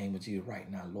 in the name of Jesus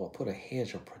right now, Lord, put a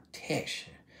hedge of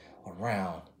protection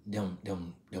around them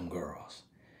girls.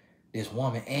 This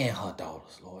woman and her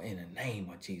daughters, Lord, in the name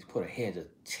of Jesus, put a hedge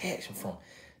of protection from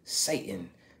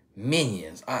Satan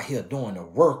minions out here doing the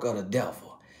work of the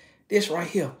devil. This right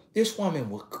here, this woman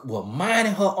was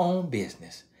minding her own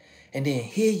business. And then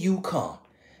here you come,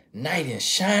 knight in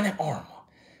shining armor.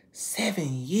 7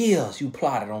 years you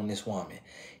plotted on this woman.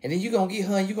 And then you're going to get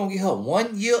her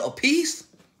 1 year apiece?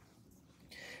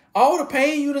 All the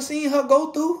pain you done seen her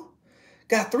go through?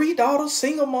 Got 3 daughters,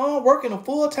 single mom, working a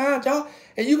full-time job,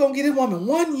 and you're going to get this woman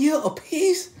 1 year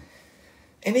apiece?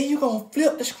 And then you're going to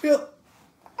flip the script,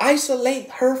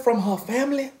 isolate her from her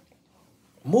family,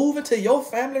 move into your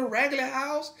family regular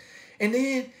house, and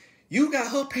then you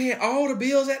got her paying all the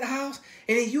bills at the house,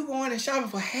 and then you going and shopping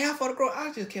for half of the groceries.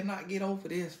 I just cannot get over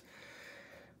this.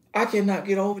 I cannot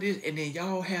get over this. And then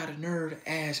y'all had the nerve to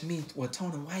ask me, well,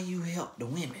 Tony, why you help the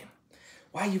women?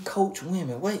 Why you coach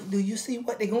women? Wait, do you see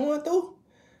what they going through?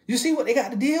 You see what they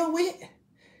got to deal with?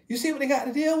 You see what they got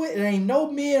to deal with? There ain't no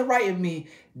men writing me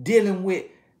dealing with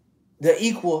the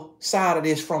equal side of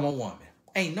this from a woman.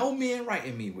 Ain't no men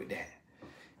writing me with that.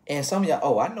 And some of y'all,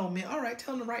 oh, I know men. All right,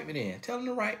 tell them to write me then. Tell them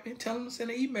to write me. Tell them to send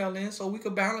an email in so we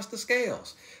could balance the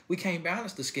scales. We can't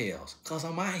balance the scales because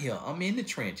I'm out here. I'm in the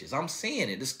trenches. I'm seeing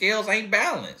it. The scales ain't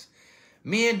balanced.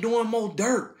 Men doing more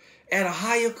dirt at a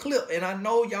higher clip. And I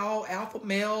know y'all alpha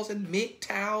males and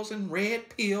MGTOWs and red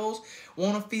pills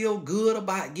want to feel good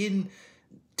about getting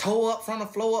tore up from the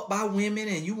floor up by women.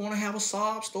 And you want to have a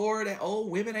sob story that, oh,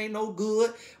 women ain't no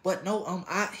good. But no, I'm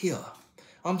out here.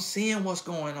 I'm seeing what's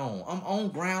going on. I'm on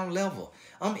ground level.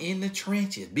 I'm in the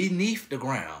trenches, beneath the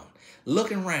ground,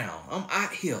 looking around. I'm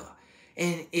out here.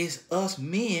 And it's us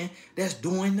men that's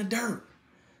doing the dirt.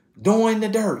 Doing the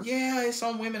dirt. Yeah,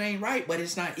 some women ain't right, but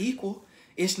it's not equal.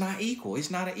 It's not equal.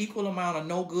 It's not an equal amount of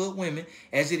no good women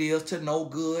as it is to no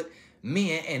good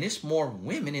men. And it's more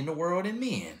women in the world than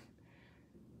men.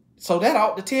 So that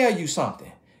ought to tell you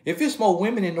something. If it's more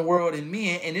women in the world than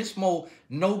men, and it's more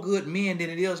no good men than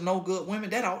it is no good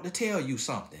women, that ought to tell you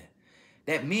something.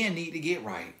 That men need to get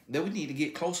right. That we need to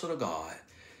get closer to God.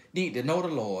 Need to know the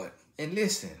Lord. And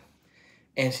listen.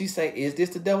 And she say, is this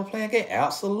the devil playing game?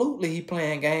 Absolutely, he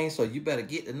playing games. So you better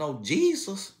get to know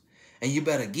Jesus. And you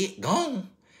better get gone. You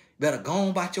better go on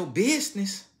about your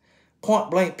business.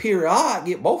 Point blank period.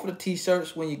 Get both of the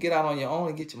t-shirts when you get out on your own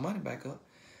and get your money back up.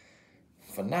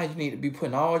 For now, you need to be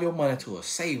putting all your money to a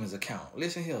savings account.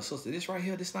 Listen here, sister. This right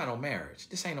here, this not no marriage.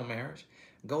 This ain't no marriage.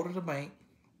 Go to the bank.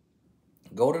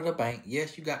 Go to the bank.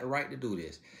 Yes, you got the right to do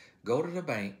this. Go to the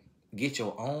bank. Get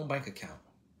your own bank account.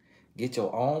 Get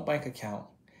your own bank account.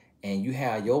 And you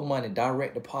have your money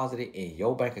direct deposited in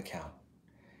your bank account.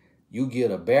 You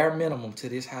get a bare minimum to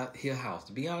this here house.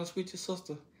 To be honest with you,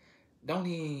 sister, don't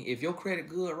even, if your credit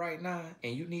good right now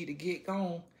and you need to get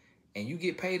gone, and you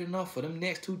get paid enough for them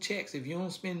next 2 checks, if you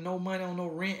don't spend no money on no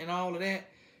rent and all of that,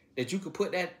 that you could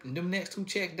put them next 2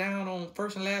 checks down on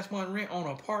first and last month rent on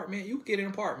an apartment, you can get an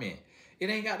apartment. It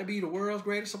ain't got to be the world's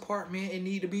greatest apartment. It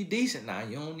need to be decent now.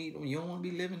 You don't want to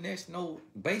be living next to no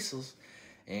bases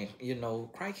and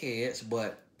crackheads,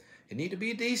 but it need to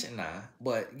be decent now.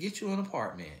 But get you an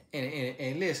apartment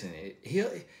and listen.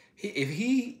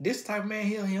 This type of man,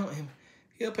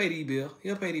 he'll pay these bills.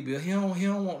 He'll pay these bills. He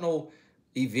don't want no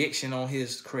eviction on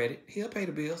his credit. He'll pay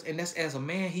the bills, and that's, as a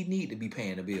man, he need to be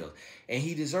paying the bills, and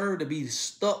he deserved to be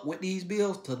stuck with these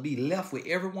bills, to be left with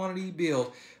every one of these bills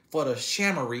for the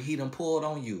shammery he done pulled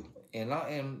on you. And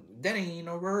that ain't even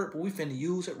no word, but we finna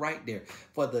use it right there.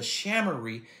 For the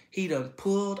shammery he done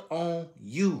pulled on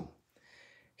you.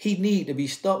 He need to be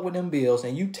stuck with them bills,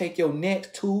 and you take your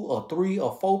next 2 or 3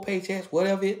 or 4 paychecks,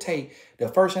 whatever it take, the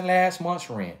first and last month's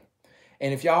rent.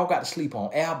 And if y'all got to sleep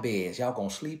on air beds, y'all gonna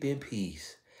sleep in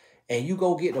peace. And you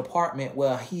go get the apartment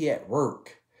where he at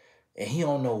work, and he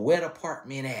don't know where the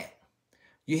apartment at.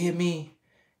 You hear me?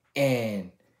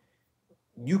 And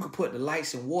you could put the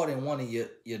lights and water in one of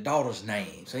your daughter's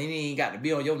names. So he ain't got to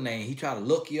be on your name. He try to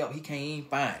look you up. He can't even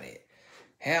find it.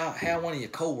 Have one of your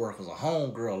co-workers, a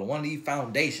homegirl, or one of these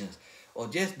foundations, or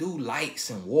just do lights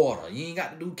and water. You ain't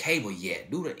got to do cable yet.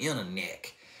 Do the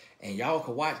internet. And y'all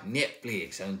can watch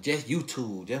Netflix and just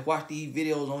YouTube. Just watch these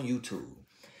videos on YouTube.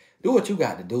 Do what you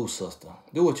got to do, sister.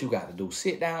 Do what you got to do.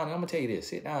 Sit down, and I'm going to tell you this.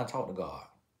 Sit down and talk to God.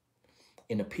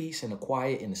 In the peace, in the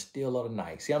quiet, in the still of the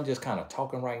night. See, I'm just kind of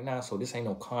talking right now, so this ain't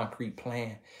no concrete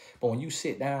plan. But when you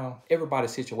sit down,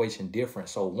 everybody's situation different.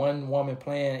 So one woman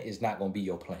plan is not going to be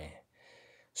your plan.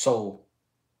 So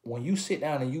when you sit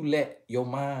down and you let your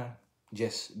mind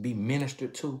just be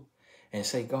ministered to and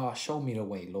say, God, show me the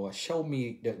way, Lord. Show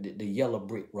me the yellow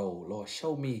brick road, Lord.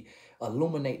 Show me,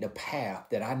 illuminate the path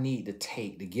that I need to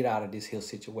take to get out of this here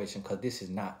situation, because this is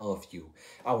not of you.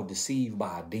 I was deceived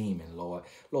by a demon, Lord.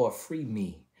 Lord, free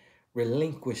me.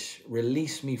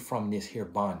 Release me from this here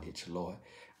bondage, Lord.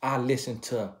 I listen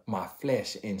to my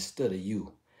flesh instead of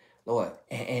you, Lord.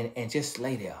 And just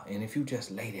lay there. And if you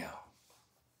just lay there,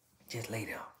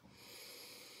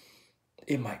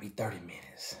 it might be 30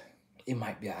 minutes. It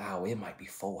might be an hour. It might be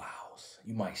 4 hours.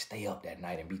 You might stay up that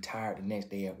night and be tired the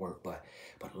next day at work. But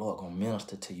the Lord going to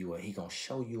minister to you, and he going to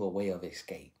show you a way of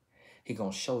escape. He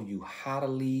going to show you how to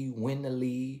leave, when to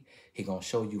leave. He going to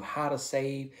show you how to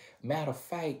save. Matter of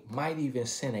fact, might even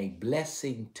send a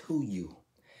blessing to you.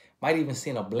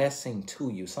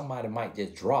 Somebody might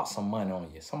just drop some money on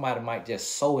you. Somebody might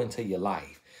just sow into your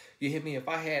life. You hear me? If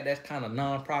I had that kind of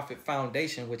nonprofit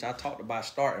foundation, which I talked about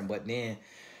starting, but then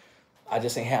I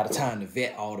just ain't had the time to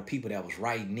vet all the people that was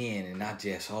writing in, and I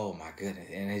just, oh my goodness,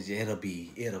 and it'll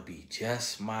be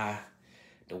just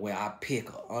the way I pick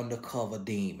an undercover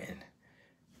demon,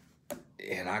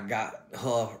 and I got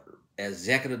her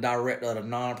executive director of the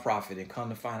nonprofit, and come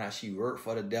to find out she worked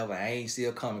for the devil. I ain't see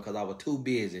her coming because I was too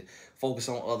busy focused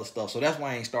on other stuff. So that's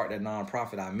why I ain't start that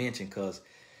nonprofit I mentioned, because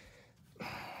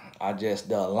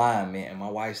the alignment, and my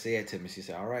wife said to me, she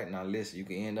said, all right, now listen, you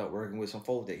can end up working with some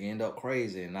folks that end up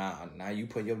crazy, and now you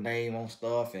put your name on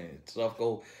stuff and stuff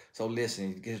go. So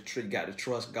listen, you got to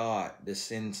trust God to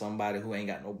send somebody who ain't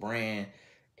got no brand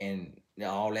and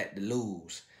all that to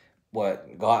lose.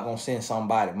 But God gonna send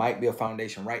somebody. Might be a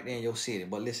foundation right there in your city.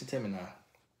 But listen to me now.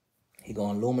 He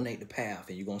gonna illuminate the path,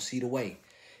 and you're gonna see the way.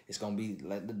 It's going to be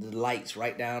like the lights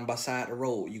right down beside the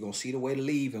road. You're going to see the way to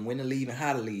leave and when to leave and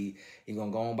how to leave. You're going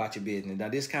to go on about your business. Now,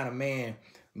 this kind of man,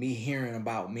 me hearing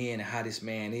about men and how this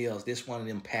man is, this one of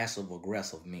them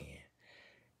passive-aggressive men.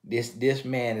 This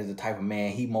man is the type of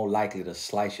man, he more likely to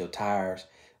slice your tires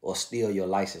or steal your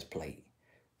license plate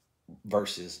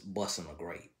versus busting a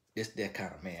grape. This that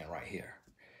kind of man right here.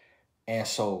 And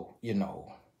so,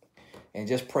 and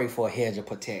just pray for a hedge of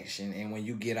protection. And when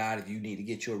you get out, if you need to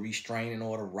get your restraining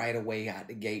order right away out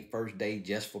the gate, first day,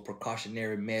 just for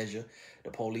precautionary measure. The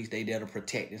police, they there to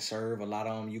protect and serve. A lot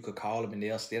of them, you could call them and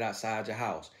they'll sit outside your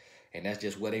house. And that's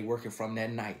just where they working from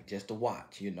that night, just to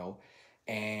watch,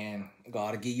 And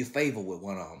God will give you favor with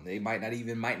one of them. They might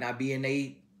not be in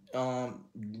their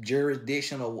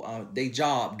jurisdiction or their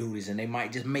job duties, and they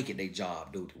might just make it their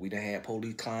job duty. We done had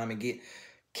police climb and get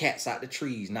cats out the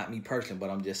trees, not me personally, but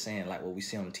I'm just saying like what we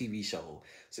see on the TV show.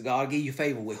 So God will give you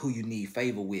favor with who you need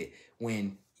favor with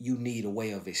when you need a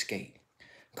way of escape.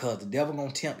 Because the devil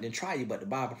going to tempt and try you, but the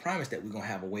Bible promised that we're going to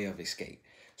have a way of escape.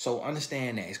 So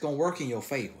understand that. It's going to work in your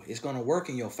favor. It's going to work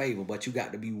in your favor, but you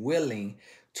got to be willing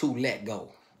to let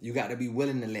go. You got to be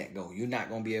willing to let go. You're not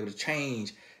going to be able to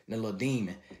change the little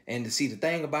demon. And to see, the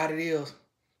thing about it is,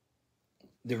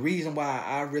 the reason why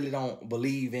I really don't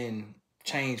believe in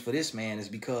change for this man is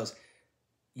because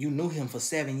you knew him for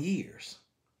 7 years.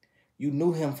 You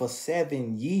knew him for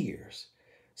 7 years.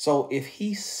 So if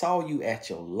he saw you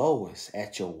at your lowest,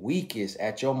 at your weakest,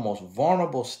 at your most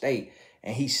vulnerable state,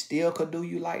 and he still could do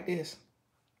you like this,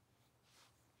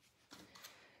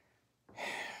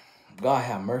 God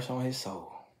have mercy on his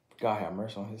soul. God have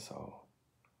mercy on his soul.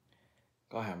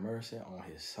 God have mercy on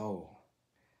his soul.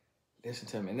 Listen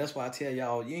to me. And that's why I tell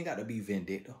y'all, you ain't got to be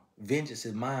vindictive. Vengeance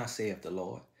is mine, saith the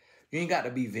Lord. You ain't got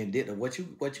to be vindictive. What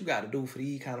you got to do for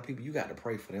these kind of people, you got to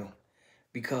pray for them.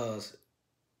 Because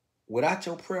without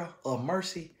your prayer of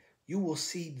mercy, you will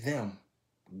see them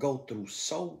go through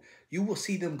stuff you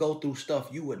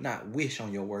would not wish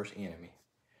on your worst enemy.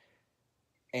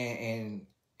 And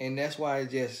that's why it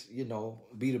just,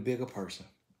 be the bigger person.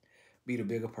 Be the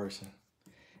bigger person.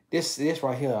 This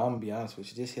right here, I'm gonna be honest with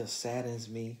you, this here saddens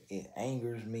me. It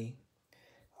angers me.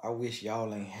 I wish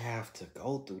y'all ain't have to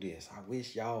go through this. I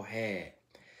wish y'all had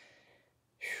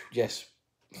just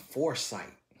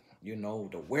foresight,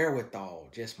 the wherewithal,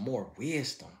 just more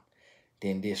wisdom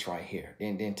than this right here.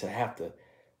 Than to have to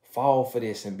fall for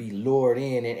this and be lured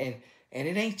in. And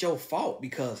it ain't your fault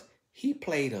because he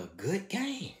played a good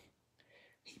game.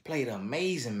 He played an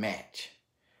amazing match.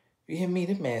 You hear me?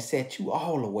 This man set you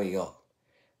all the way up.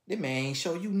 This man ain't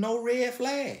show you no red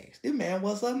flags. This man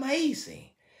was amazing.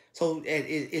 So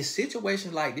it's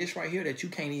situations like this right here that you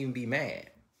can't even be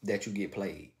mad that you get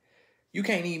played. You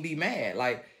can't even be mad.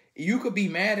 Like, you could be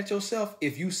mad at yourself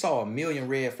if you saw a million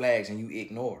red flags and you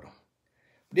ignored them.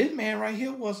 This man right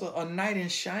here was a knight in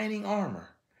shining armor.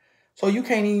 So you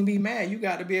can't even be mad. You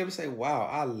got to be able to say, wow,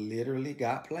 I literally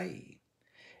got played.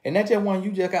 And that's just one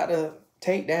you just got to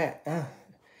take that.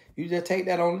 You just take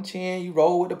that on the chin, you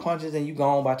roll with the punches, and you go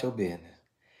on about your business.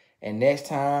 And next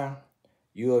time,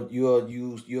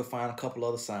 you'll find a couple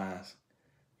other signs.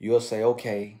 You'll say,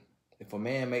 okay, if a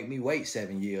man make me wait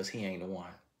 7 years, he ain't the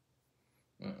one.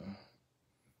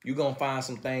 You're going to find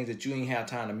some things that you ain't have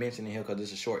time to mention in here because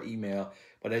it's a short email.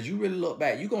 But as you really look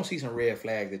back, you're going to see some red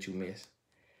flags that you missed.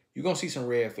 You're going to see some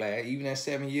red flags, even at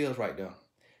 7 years right there.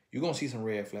 You're going to see some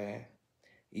red flags.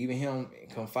 Even him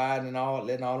confiding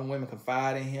letting all the women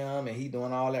confide in him, and he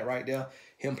doing all that right there.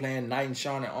 Him playing knight in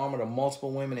shining armor to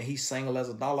multiple women, and he's single as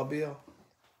a dollar bill.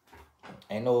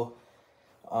 Ain't no,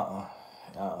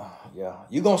 yeah.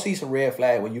 You're going to see some red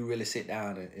flag when you really sit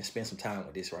down and spend some time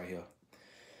with this right here.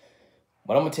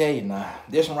 But I'm going to tell you now,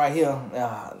 this one right here,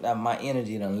 my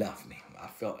energy done left me.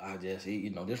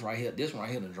 This right here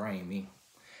done drain me.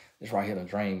 This right here done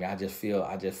drain me. I just feel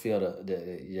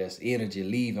the just energy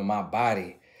leaving my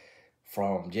body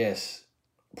from just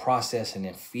processing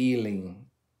and feeling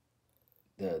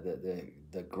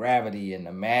the gravity and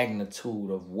the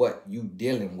magnitude of what you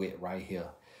dealing with right here.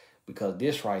 Because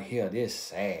this right here, this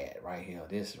sad right here,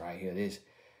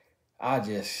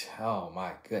 oh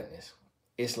my goodness.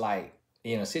 It's like,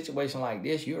 in a situation like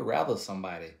this, you'd rather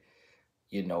somebody,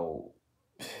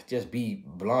 just be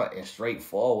blunt and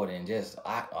straightforward and just,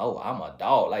 I'm a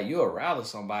dog. Like, you'd rather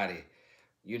somebody,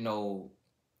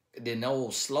 than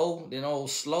old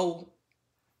slow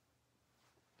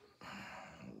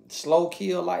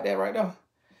kill like that right there.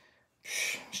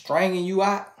 Stringing you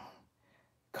out.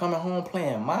 Coming home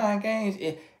playing mind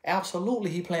games. Absolutely,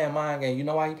 he playing mind games. You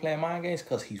know why he playing mind games?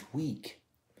 Because he's weak.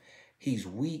 He's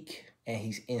weak and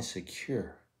he's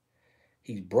insecure.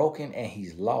 He's broken and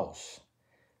he's lost.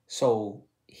 So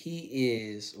he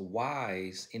is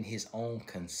wise in his own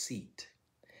conceit.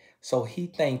 So he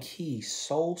think he's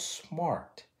so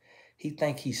smart. He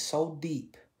think he's so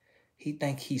deep. He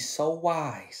think he's so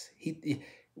wise.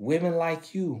 Women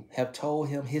like you have told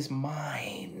him his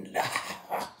mind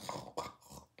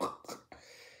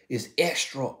is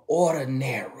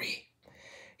extraordinary.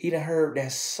 He done heard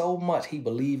that so much he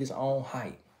believe his own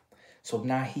hype. So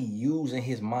now he using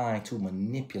his mind to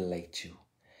manipulate you.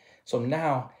 So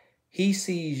now he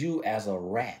sees you as a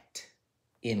rat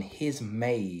in his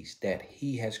maze that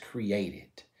he has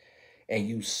created. And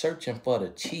you searching for the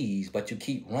cheese, but you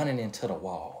keep running into the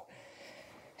wall.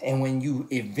 And when you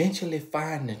eventually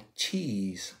find the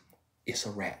cheese, it's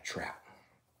a rat trap.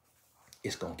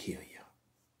 It's going to kill you.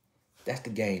 That's the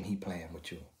game he playing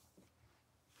with you.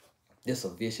 This a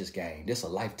vicious game. This a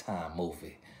Lifetime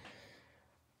movie.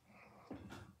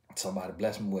 Somebody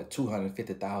bless me with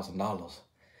 $250,000.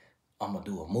 I'm going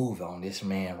to do a movie on this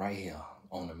man right here.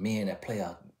 On the men that play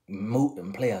a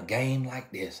game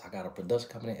like this. I got a production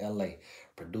company in LA.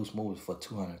 Produce movies for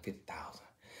 $250,000.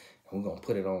 And we're going to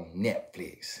put it on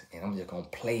Netflix. And I'm just going to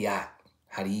play out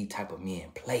how these type of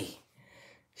men play.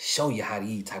 Show you how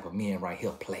these type of men right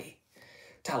here play.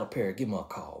 Tyler Perry, give me a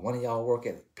call. One of y'all work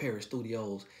at Perry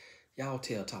Studios. Y'all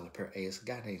tell Tyler Perry, hey, it's a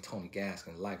guy named Tony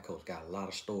Gaskin, life coach, got a lot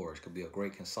of stories, could be a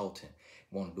great consultant,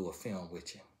 want to do a film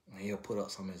with you. And he'll put up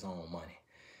some of his own money,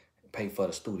 pay for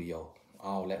the studio,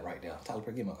 all that right there. Tyler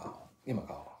Perry, give me a call. Give me a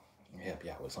call. I'll help you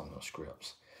out with some of those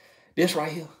scripts. This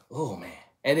right here, oh man.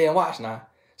 And then watch now.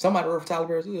 Somebody wrote for Tyler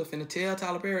Perry, we're finna tell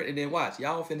Tyler Perry, and then watch.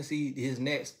 Y'all finna see his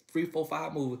next 3, 4,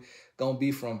 5 movie gonna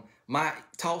be from my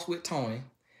talks with Tony.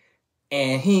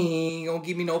 And he ain't gonna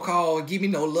give me no call, give me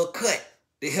no little cut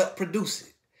to help produce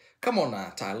it. Come on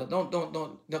now, Tyler. Don't,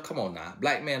 come on now.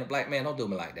 Black man to black man, don't do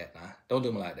me like that now. Don't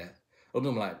do me like that. Don't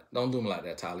do me like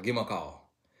that, Tyler. Give him a call.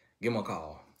 Give him a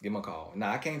call. Give him a call.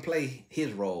 Now, I can't play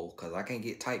his role because I can't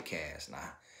get typecast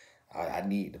now. I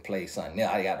need to play something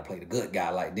else. I got to play the good guy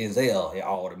like Denzel in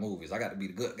all the movies. I got to be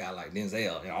the good guy like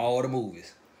Denzel in all the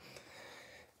movies.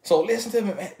 So listen to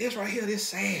me, man. This right here, this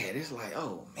sad. It's like,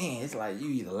 oh, man, it's like you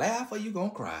either laugh or you going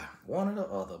to cry. One or the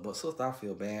other. But sister, I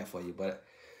feel bad for you.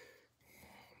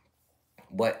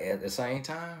 But at the same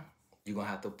time, you're going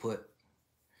to have to put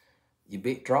your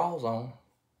big draws on.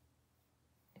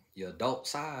 Your adult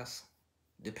size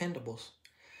dependables.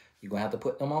 You're going to have to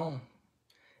put them on.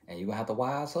 And you're going to have to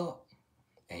wise up.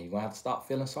 And you're going to have to stop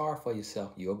feeling sorry for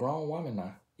yourself. You're a grown woman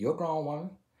now. You're a grown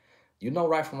woman. You know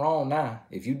right from wrong now.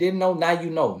 If you didn't know, now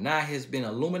you know. Now it has been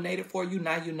illuminated for you.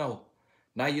 Now you know.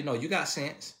 Now you know. You got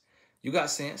sense. You got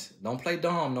sense. Don't play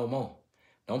dumb no more.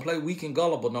 Don't play weak and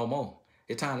gullible no more.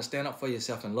 It's time to stand up for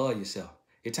yourself and love yourself.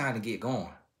 It's time to get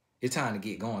going. It's time to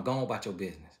get going. Go on about your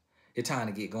business. It's time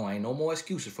to get going. Ain't no more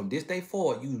excuses. From this day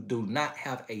forward, you do not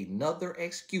have another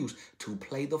excuse to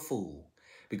play the fool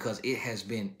because it has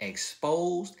been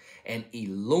exposed and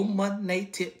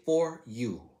illuminated for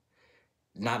you.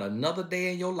 Not another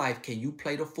day in your life can you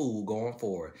play the fool going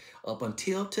forward. Up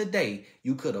until today,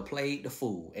 you could have played the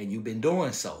fool, and you've been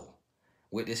doing so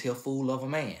with this here fool of a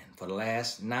man for the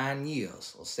last 9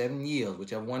 years or 7 years,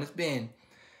 whichever one it's been.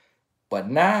 But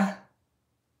now,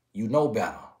 you know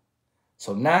better.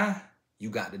 So now, you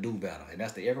got to do better. And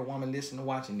that's to every woman listening and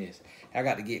watching this. I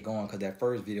got to get going because that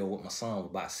first video with my son was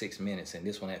about 6 minutes, and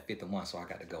this one at 51, so I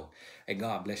got to go. Hey,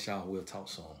 God bless y'all. We'll talk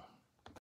soon.